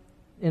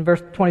in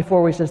verse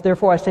 24 where he says,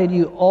 "Therefore I say to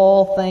you,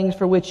 all things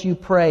for which you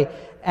pray,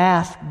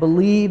 ask,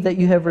 believe that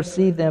you have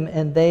received them,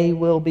 and they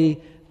will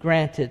be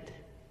granted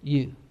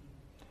you."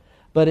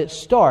 But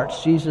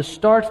Jesus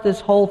starts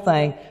this whole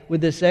thing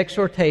with this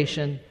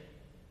exhortation,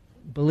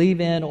 believe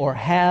in or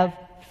have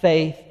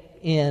faith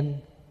in,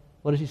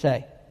 what does he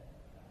say?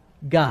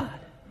 God.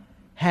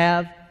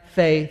 Have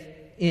faith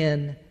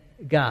in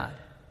God.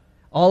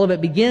 All of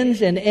it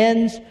begins and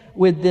ends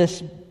with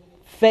this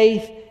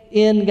faith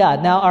in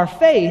God. Now, our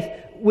faith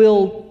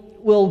will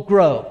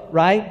grow,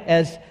 right?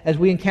 As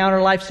we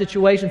encounter life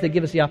situations that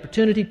give us the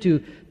opportunity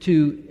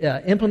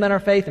to implement our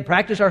faith and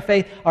practice our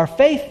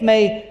faith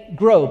may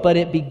grow, but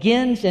it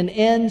begins and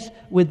ends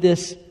with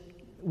this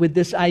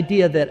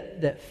idea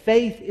that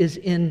faith is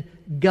in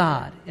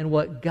God and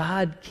what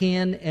God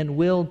can and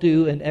will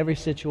do in every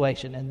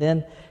situation. And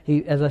then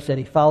he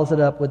follows it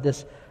up with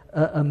this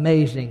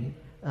amazing,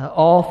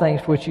 all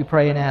things for which you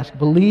pray and ask,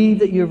 believe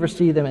that you have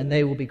received them and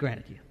they will be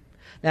granted you.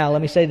 Now,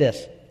 let me say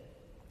this.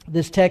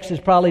 This text has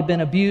probably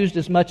been abused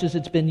as much as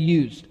it's been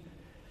used.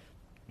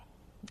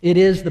 It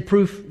is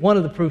one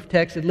of the proof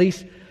texts, at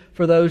least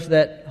for those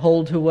that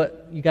hold to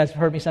what you guys have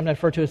heard me sometimes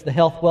refer to as the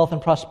health, wealth,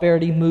 and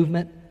prosperity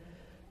movement.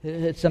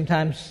 It's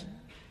sometimes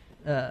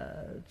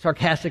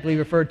sarcastically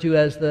referred to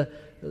as the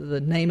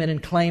name it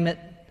and claim it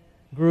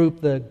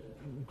group, the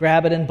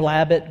grab it and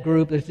blab it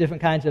group. There's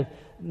different kinds of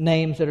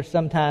names that are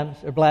sometimes,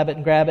 or blab it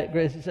and grab it,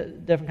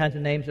 different kinds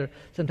of names are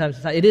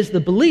sometimes. It is the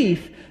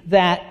belief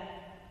that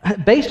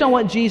based on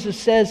what Jesus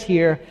says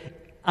here,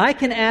 I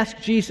can ask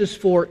Jesus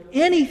for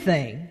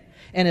anything,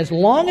 and as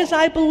long as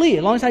I believe,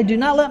 as long as I do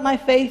not let my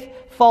faith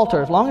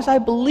falter, as long as I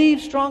believe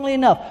strongly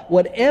enough,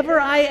 whatever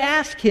I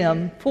ask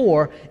Him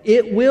for,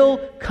 it will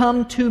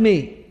come to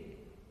me.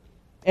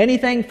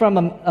 Anything from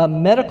a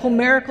medical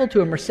miracle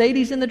to a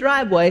Mercedes in the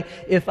driveway,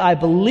 if I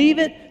believe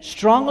it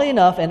strongly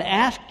enough and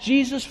ask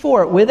Jesus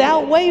for it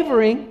without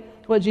wavering,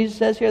 to what Jesus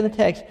says here in the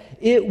text,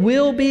 it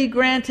will be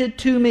granted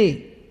to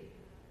me.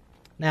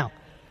 Now,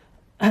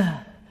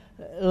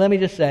 let me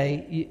just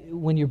say,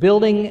 when you're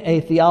building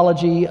a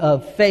theology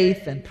of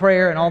faith and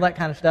prayer and all that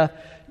kind of stuff,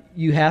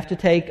 you have to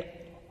take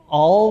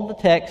all the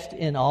text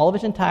in all of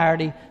its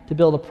entirety to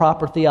build a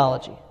proper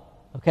theology.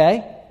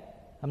 Okay?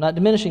 I'm not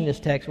diminishing this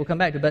text. We'll come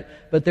back to it.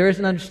 But there is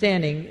an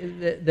understanding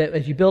that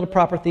as you build a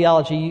proper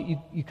theology,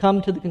 you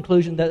come to the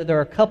conclusion that there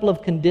are a couple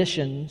of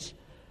conditions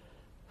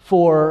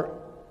for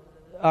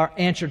our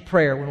answered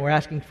prayer when we're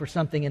asking for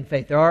something in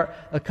faith. There are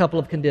a couple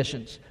of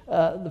conditions.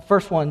 The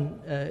first one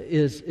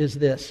is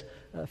this.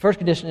 First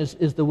condition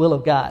is the will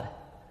of God.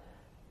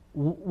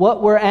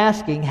 What we're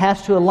asking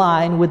has to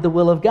align with the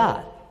will of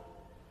God.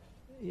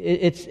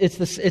 It's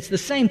the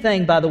same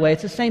thing, by the way.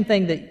 It's the same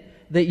thing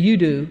that you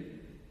do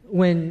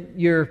when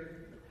your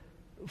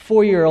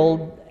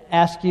 4-year-old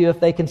asks you if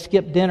they can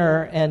skip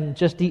dinner and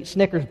just eat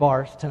Snickers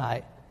bars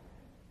tonight.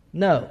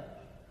 No.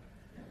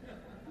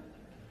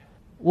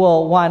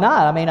 Well, why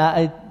not? I mean,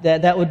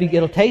 that would be,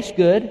 it'll taste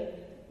good,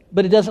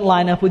 but it doesn't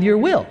line up with your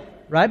will,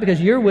 right?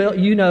 Because your will,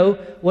 you know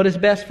what is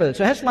best for them.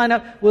 So it has to line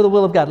up with the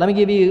will of God. Let me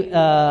give you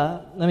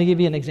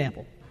an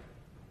example.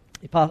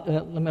 Let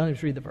me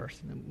just read the verse.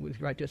 We'll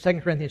right to it.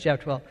 2 Corinthians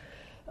chapter 12.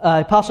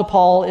 Apostle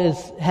Paul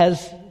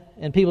has,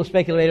 and people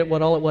speculated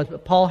what all it was,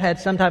 but Paul had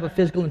some type of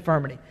physical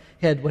infirmity.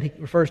 He had what he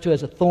refers to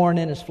as a thorn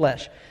in his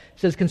flesh. He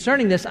says,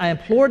 concerning this, I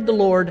implored the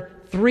Lord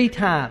 3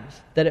 times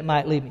that it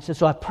might leave me. He says,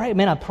 so I'm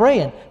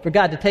praying for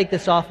God to take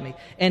this off me.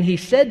 And he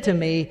said to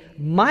me,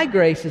 my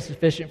grace is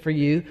sufficient for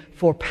you,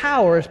 for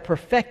power is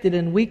perfected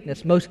in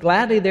weakness. Most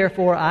gladly,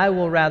 therefore, I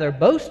will rather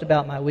boast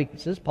about my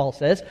weaknesses, Paul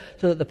says,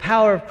 so that the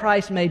power of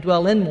Christ may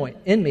dwell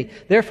in me.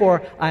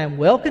 Therefore, I am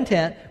well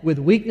content with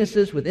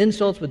weaknesses, with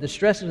insults, with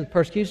distresses, with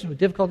persecutions, with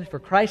difficulties for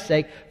Christ's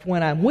sake. For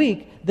when I'm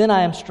weak, then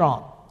I am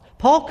strong.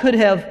 Paul could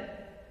have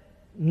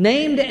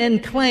named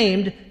and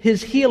claimed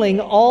his healing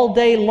all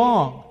day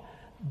long.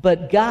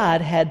 But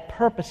God had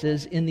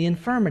purposes in the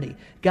infirmity.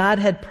 God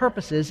had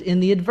purposes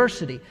in the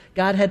adversity.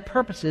 God had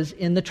purposes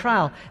in the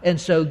trial. And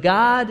so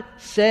God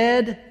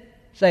said,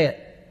 say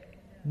it,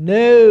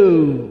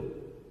 no.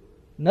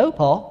 No,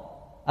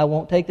 Paul, I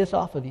won't take this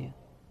off of you.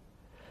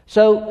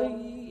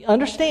 So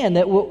understand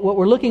that what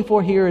we're looking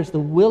for here is the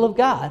will of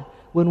God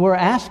when we're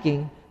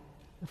asking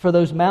for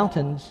those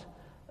mountains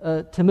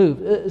to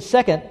move.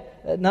 Second,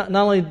 not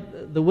only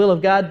the will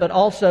of God, but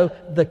also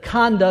the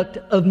conduct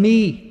of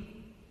me.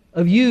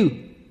 Of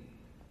you,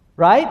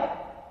 right?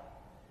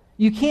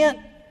 You can't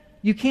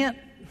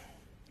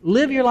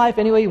live your life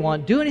any way you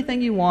want, do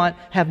anything you want,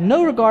 have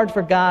no regard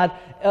for God,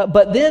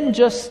 but then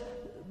just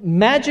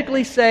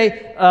magically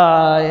say,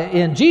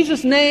 in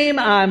Jesus' name,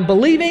 I'm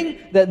believing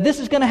that this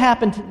is going to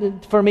happen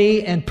for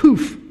me, and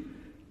poof,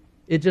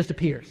 it just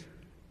appears.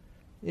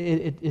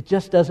 It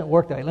just doesn't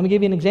work that way. Let me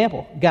give you an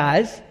example.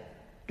 Guys,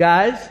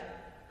 the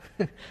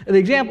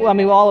example, I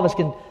mean, all of us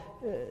can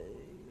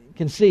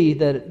see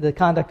that the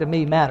conduct of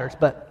me matters,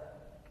 but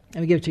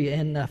let me give it to you.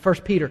 In 1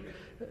 Peter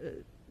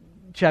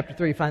chapter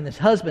 3, you find this.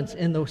 Husbands,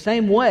 in the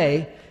same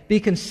way, be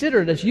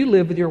considerate as you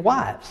live with your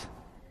wives,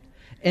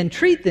 and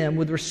treat them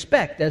with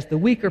respect as the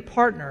weaker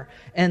partner,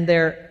 and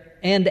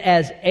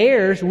as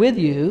heirs with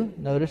you,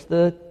 notice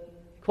the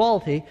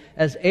quality,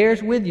 as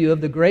heirs with you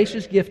of the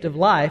gracious gift of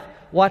life,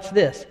 watch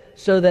this,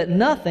 so that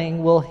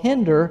nothing will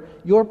hinder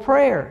your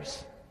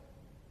prayers.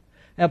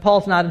 Now,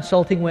 Paul's not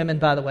insulting women,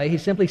 by the way.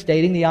 He's simply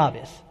stating the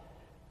obvious.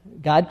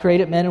 God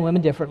created men and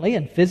women differently,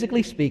 and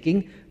physically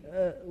speaking,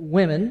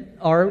 women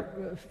are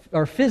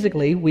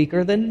physically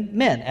weaker than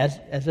men,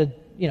 as a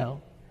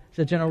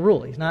general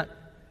rule. He's not.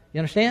 You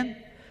understand?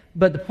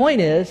 But the point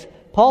is,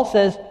 Paul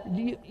says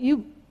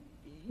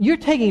you're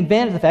taking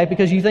advantage of the fact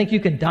because you think you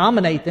can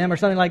dominate them or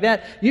something like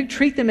that. You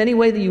treat them any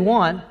way that you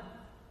want,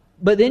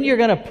 but then you're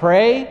going to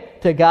pray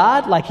to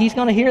God like He's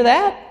going to hear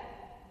that?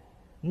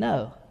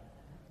 No,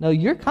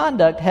 your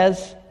conduct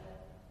has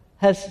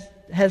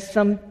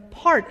some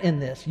part in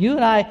this. You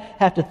and I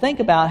have to think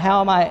about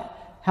how am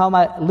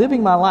I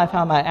living my life,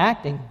 how am I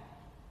acting?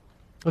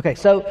 Okay,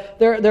 so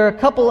there are a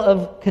couple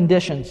of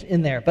conditions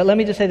in there, but let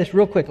me just say this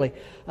real quickly,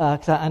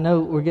 because I know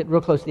we're getting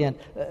real close to the end.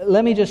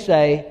 Let me just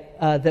say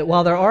that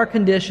while there are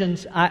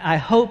conditions, I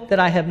hope that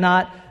I have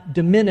not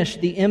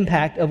diminished the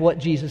impact of what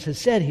Jesus has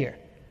said here,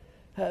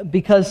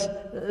 because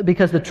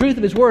the truth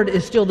of His Word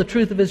is still the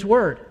truth of His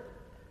Word.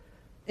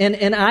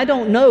 And I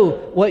don't know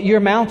what your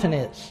mountain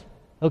is,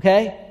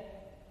 okay?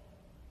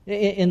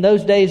 In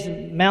those days,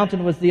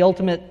 mountain was the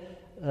ultimate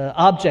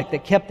object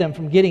that kept them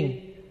from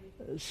getting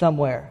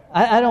somewhere.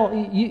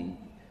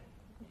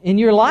 In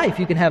your life,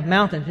 you can have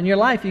mountains. In your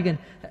life, you can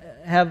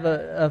have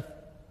a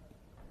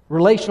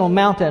relational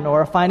mountain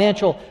or a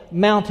financial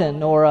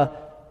mountain or a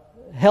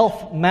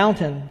health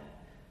mountain.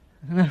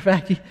 As a matter of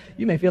fact,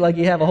 you may feel like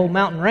you have a whole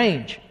mountain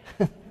range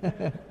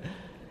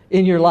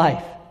in your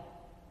life.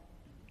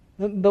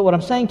 But what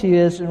I'm saying to you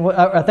is, and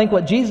I think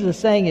what Jesus is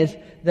saying is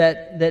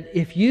that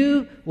if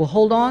you will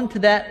hold on to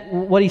that,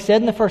 what He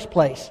said in the first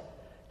place,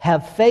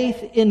 have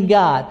faith in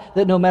God,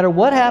 that no matter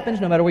what happens,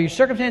 no matter what your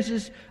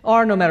circumstances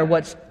are, no matter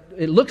what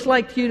it looks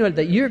like to you,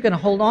 that you're going to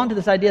hold on to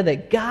this idea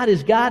that God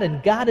is God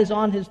and God is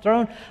on His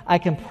throne, I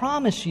can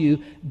promise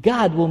you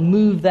God will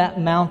move that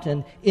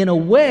mountain in a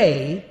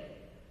way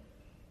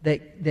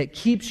that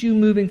keeps you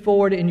moving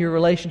forward in your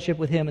relationship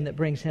with Him and that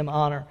brings Him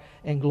honor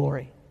and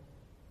glory.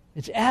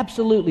 It's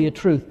absolutely a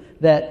truth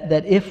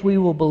that if we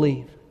will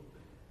believe,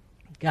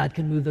 God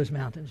can move those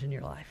mountains in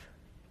your life.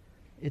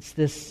 It's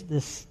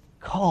this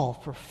call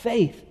for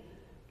faith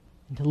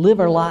and to live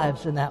our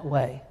lives in that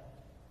way.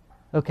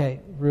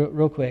 Okay,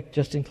 real quick,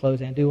 just in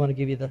closing, I do want to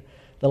give you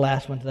the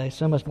last one today.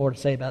 So much more to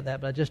say about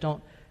that, but I just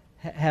don't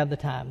have the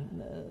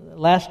time.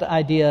 Last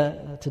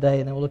idea today,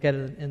 and then we'll look at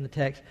it in the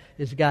text,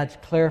 is God's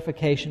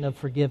clarification of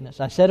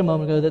forgiveness. I said a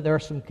moment ago that there are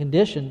some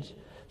conditions,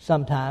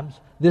 sometimes.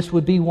 This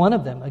would be one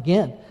of them,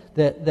 again,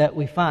 that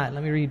we find.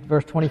 Let me read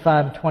verse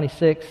 25 and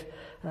 26.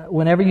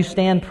 Whenever you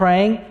stand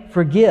praying,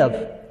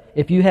 forgive.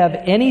 If you have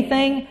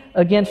anything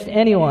against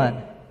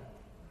anyone,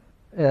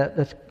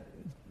 that's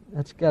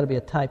got to be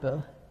a typo.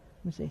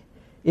 Let me see.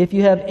 If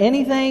you have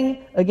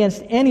anything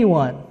against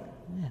anyone,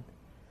 man,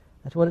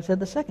 that's what it said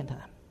the second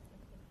time.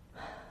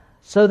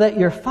 So that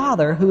your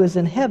Father who is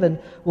in heaven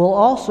will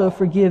also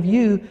forgive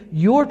you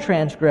your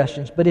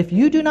transgressions. But if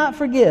you do not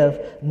forgive,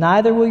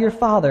 neither will your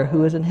Father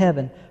who is in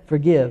heaven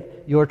forgive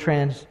your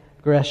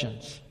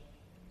transgressions.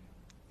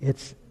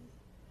 It's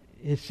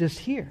just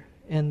here.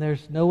 And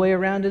there's no way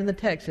around it in the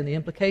text. And the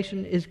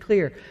implication is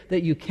clear.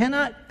 That you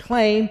cannot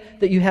claim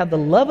that you have the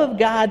love of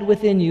God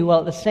within you while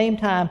at the same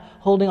time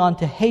holding on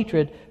to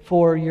hatred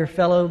for your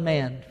fellow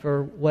man,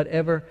 for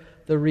whatever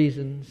the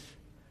reasons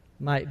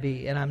might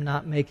be. And I'm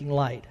not making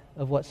light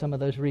of what some of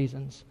those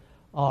reasons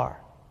are.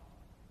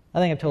 I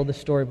think I've told this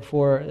story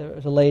before. There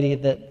was a lady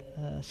that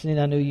Cindy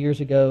and I knew years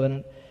ago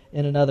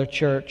in another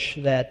church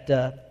that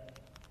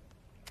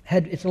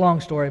it's a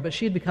long story, but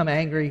she had become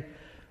angry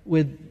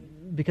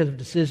because of a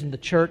decision the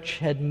church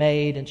had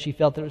made, and she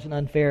felt that it was an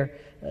unfair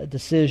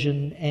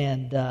decision,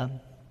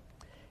 and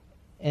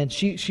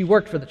she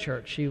worked for the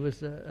church. She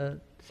was a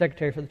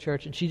secretary for the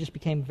church, and she just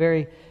became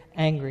very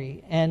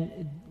angry.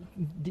 And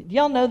do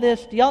y'all know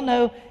this? Do y'all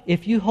know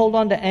if you hold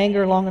on to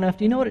anger long enough,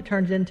 do you know what it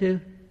turns into?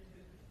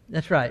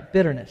 That's right,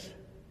 bitterness.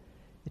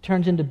 It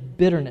turns into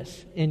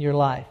bitterness in your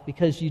life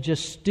because you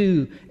just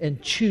stew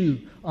and chew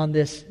on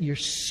this. You're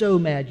so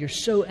mad, you're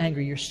so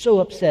angry, you're so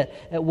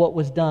upset at what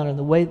was done or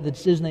the way the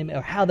decision they made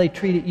or how they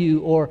treated you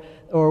or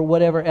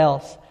whatever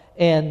else.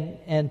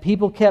 And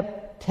people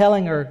kept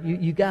telling her,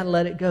 you got to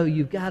let it go,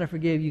 you've got to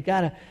forgive, you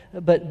got to.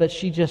 But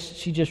she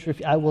just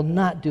refused. I will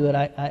not do it.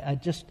 I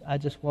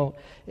just won't.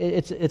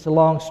 It's a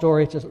long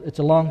story. It's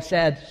a long,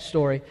 sad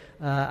story.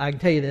 I can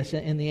tell you this.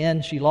 In the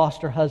end, she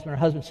lost her husband. Her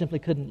husband simply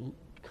couldn't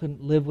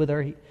live with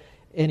her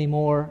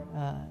anymore.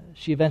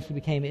 She eventually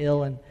became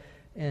ill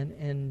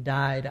and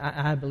died.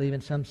 I believe,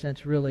 in some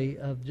sense, really,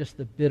 of just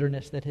the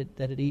bitterness that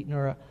had eaten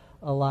her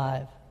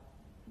alive.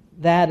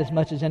 That, as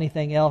much as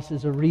anything else,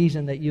 is a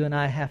reason that you and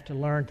I have to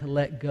learn to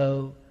let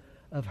go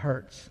of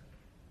hurts.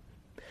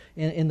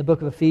 In the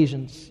book of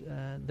Ephesians,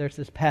 there's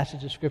this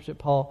passage of Scripture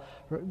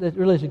that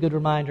really is a good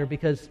reminder,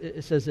 because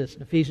it says this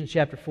in Ephesians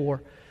chapter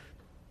 4,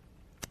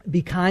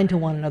 "Be kind to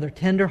one another,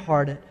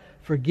 tender-hearted,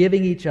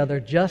 forgiving each other,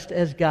 just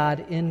as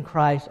God in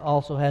Christ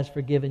also has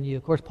forgiven you."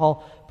 Of course,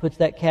 Paul puts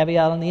that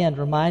caveat on the end,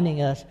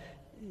 reminding us,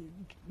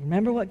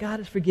 remember what God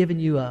has forgiven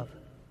you of.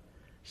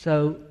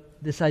 So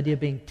this idea of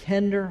being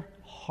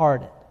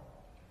tender-hearted,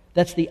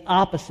 that's the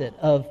opposite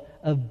of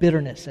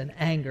bitterness and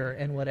anger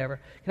and whatever.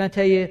 Can I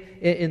tell you,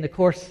 in the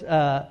course,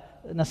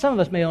 now some of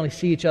us may only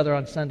see each other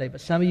on Sunday,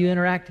 but some of you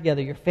interact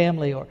together, your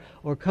family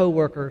or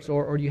co-workers,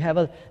 or you have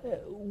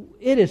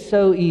it is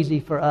so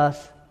easy for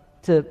us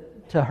to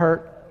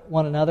hurt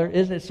one another.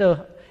 Isn't it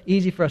so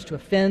easy for us to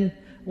offend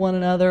one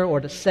another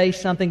or to say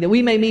something that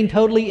we may mean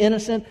totally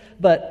innocent,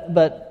 but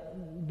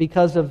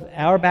because of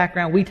our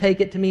background, we take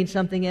it to mean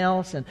something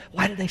else, and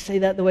why did they say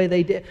that the way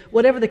they did?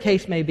 Whatever the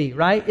case may be,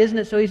 right? Isn't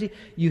it so easy?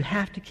 You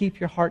have to keep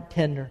your heart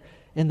tender.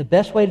 And the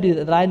best way to do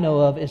that I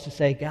know of is to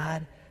say,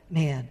 God,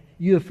 man,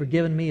 you have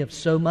forgiven me of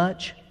so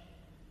much.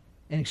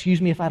 And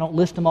excuse me if I don't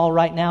list them all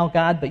right now,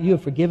 God, but you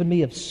have forgiven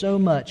me of so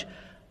much.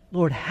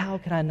 Lord, how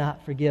can I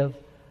not forgive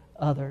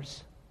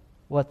others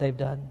what they've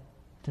done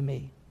to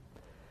me?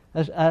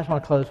 I just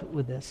want to close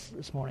with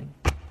this morning.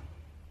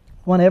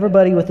 I want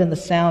everybody within the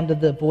sound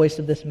of the voice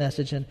of this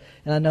message, and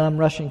I know I'm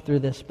rushing through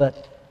this,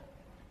 but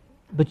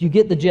you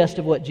get the gist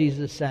of what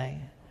Jesus is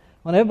saying. I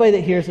want everybody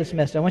that hears this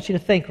message, I want you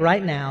to think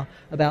right now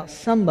about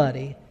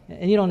somebody,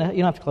 and you don't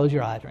have to close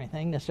your eyes or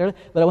anything necessarily,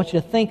 but I want you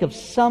to think of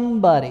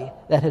somebody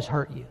that has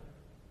hurt you.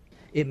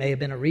 It may have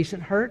been a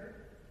recent hurt.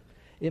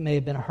 It may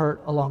have been a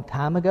hurt a long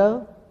time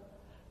ago,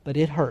 but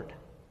it hurt.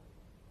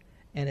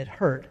 And it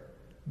hurt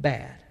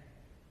bad.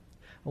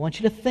 I want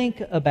you to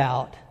think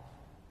about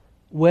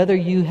whether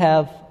you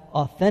have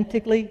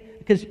authentically,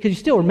 because you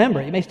still remember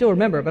it, you may still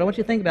remember it, but I want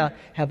you to think about,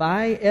 have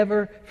I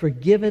ever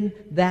forgiven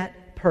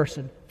that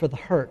person for the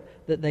hurt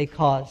that they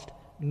caused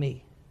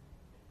me?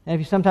 And if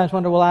you sometimes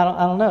wonder, well, I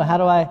don't know, how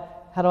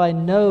do I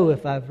know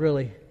if I've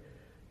really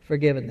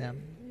forgiven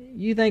them?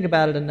 You think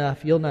about it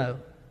enough, you'll know.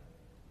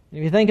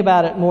 If you think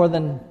about it more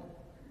than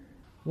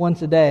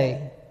once a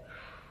day,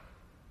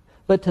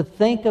 but to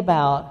think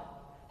about,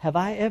 have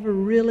I ever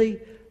really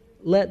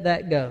let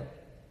that go?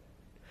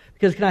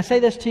 Because can I say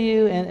this to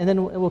you, and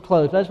then we'll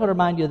close. But I just want to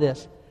remind you of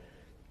this.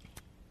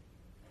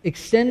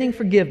 Extending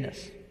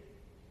forgiveness.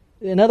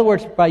 In other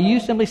words, by you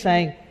simply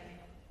saying,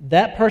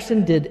 that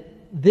person did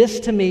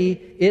this to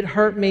me, it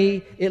hurt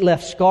me, it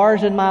left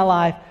scars in my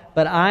life,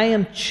 but I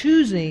am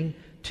choosing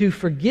to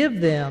forgive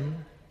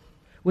them.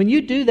 When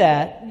you do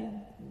that,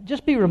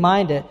 just be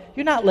reminded,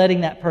 you're not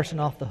letting that person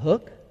off the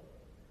hook.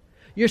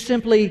 You're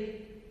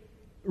simply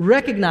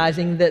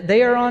recognizing that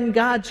they are on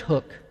God's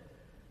hook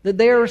that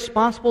they are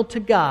responsible to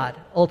God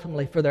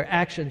ultimately for their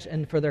actions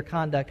and for their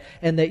conduct,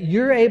 and that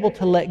you're able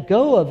to let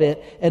go of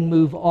it and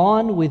move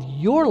on with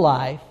your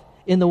life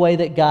in the way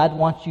that God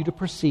wants you to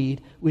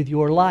proceed with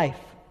your life,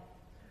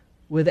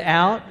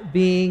 without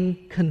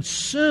being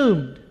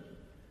consumed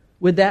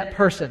with that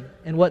person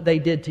and what they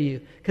did to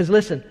you. Because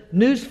listen,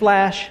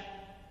 newsflash,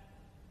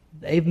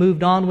 they've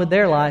moved on with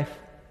their life.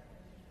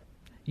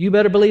 You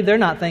better believe they're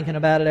not thinking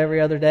about it every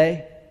other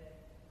day.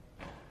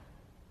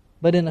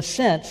 But in a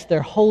sense,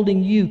 they're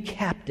holding you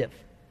captive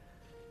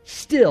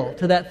still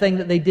to that thing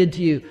that they did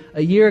to you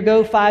a year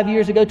ago, 5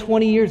 years ago,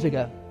 20 years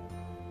ago.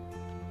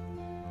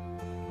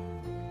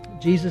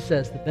 Jesus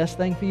says the best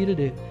thing for you to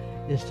do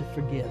is to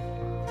forgive.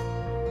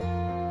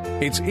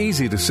 It's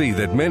easy to see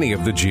that many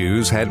of the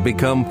Jews had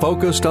become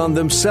focused on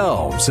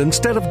themselves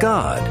instead of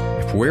God.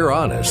 If we're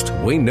honest,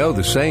 we know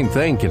the same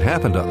thing can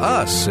happen to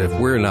us if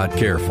we're not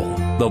careful.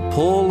 The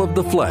pull of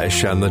the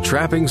flesh and the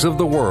trappings of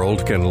the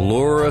world can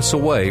lure us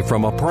away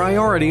from a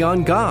priority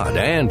on God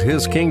and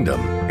His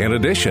kingdom. In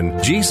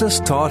addition, Jesus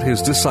taught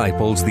His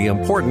disciples the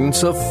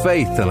importance of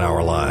faith in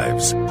our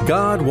lives.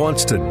 God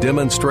wants to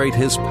demonstrate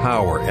His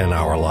power in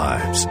our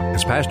lives.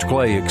 As Pastor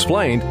Clay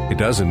explained, it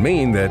doesn't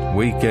mean that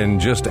we can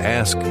just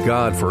ask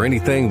God for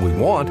anything we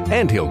want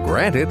and He'll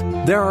grant it.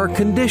 There are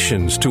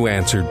conditions to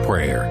answered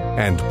prayer,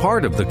 and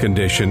part of the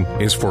condition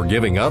is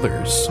forgiving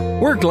others.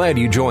 We're glad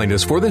you joined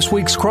us for this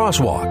week's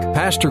Crosswalk.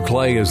 Pastor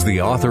Clay is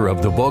the author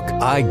of the book,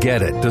 I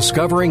Get It,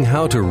 Discovering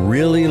How to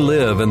Really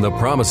Live in the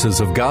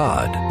Promises of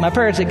God. My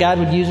prayer is that God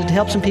would use it to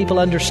help some people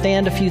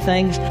understand a few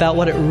things about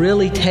what it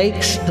really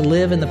takes to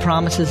live in the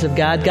promises of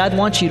God. God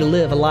wants you to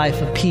live a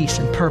life of peace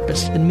and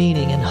purpose and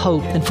meaning and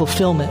hope and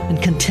fulfillment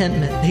and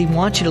contentment. He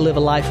wants you to live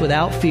a life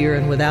without fear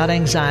and without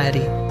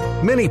anxiety.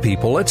 Many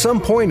people at some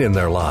point in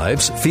their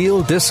lives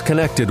feel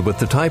disconnected with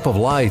the type of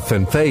life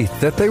and faith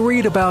that they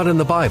read about in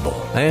the Bible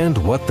and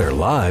what their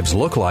lives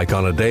look like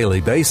on a daily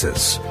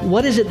basis.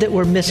 What is it that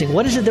we're missing?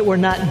 What is it that we're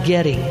not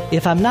getting?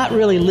 If I'm not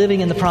really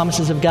living in the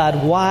promises of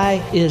God,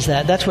 why is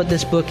that? That's what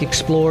this book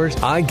explores.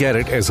 I Get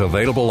It is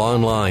available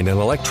online in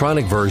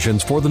electronic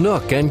versions for the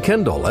Nook and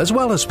Kindle, as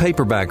well as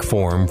paperback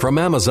form from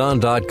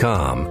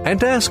Amazon.com.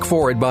 And ask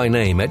for it by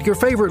name at your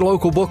favorite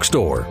local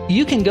bookstore.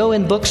 You can go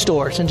in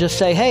bookstores and just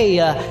say,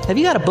 hey, have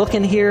you got a book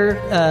in here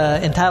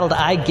entitled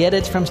I Get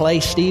It from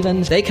Clay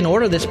Stevens? They can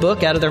order this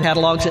book out of their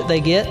catalogs that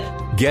they get.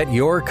 Get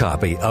your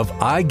copy of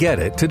I Get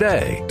It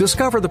today.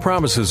 Discover the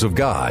promises of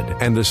God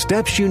and the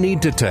steps you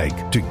need to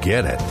take to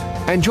get it.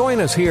 And join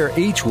us here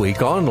each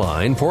week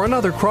online for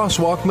another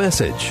Crosswalk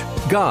message.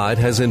 God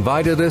has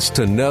invited us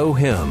to know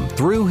Him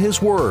through His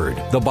Word,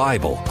 the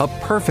Bible, a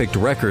perfect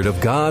record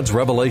of God's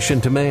revelation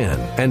to man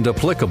and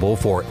applicable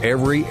for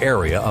every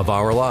area of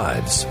our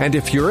lives. And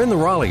if you're in the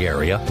Raleigh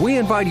area, we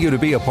invite you to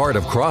be a part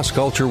of Cross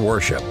Culture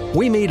Worship.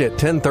 We meet at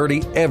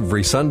 10:30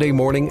 every Sunday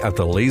morning at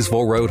the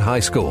Leesville Road High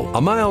School,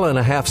 a mile and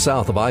a half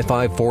south of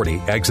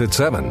I-540, exit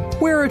 7.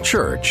 We're a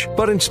church,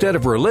 but instead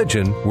of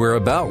religion, we're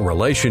about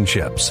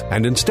relationships.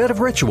 And instead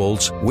of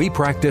rituals, we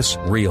practice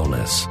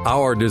realness.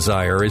 Our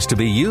desire is to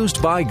be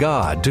used by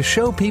God to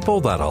show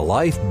people that a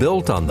life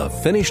built on the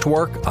finished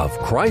work of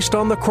Christ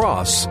on the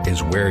cross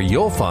is where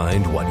you'll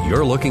find what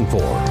you're looking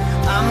for.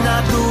 I'm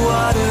not the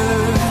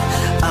water,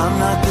 I'm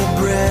not the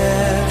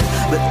bread,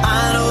 but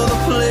I know the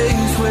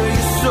place where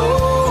your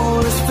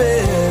soul is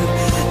fed.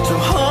 So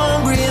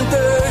hungry and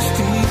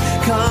thirsty,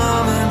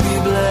 come and be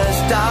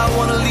blessed. I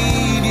want to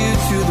lead you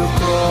to the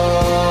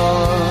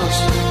cross.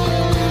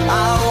 I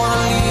want to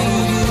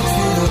lead you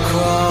to the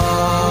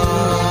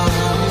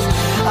cross.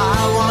 I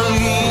want to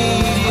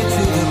lead you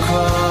to the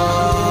cross.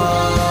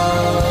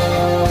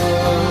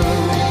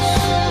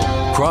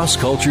 Cross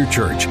Culture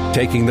Church,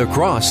 taking the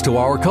cross to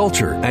our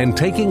culture and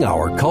taking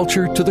our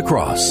culture to the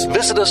cross.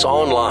 Visit us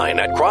online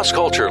at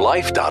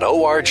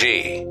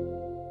crossculturelife.org.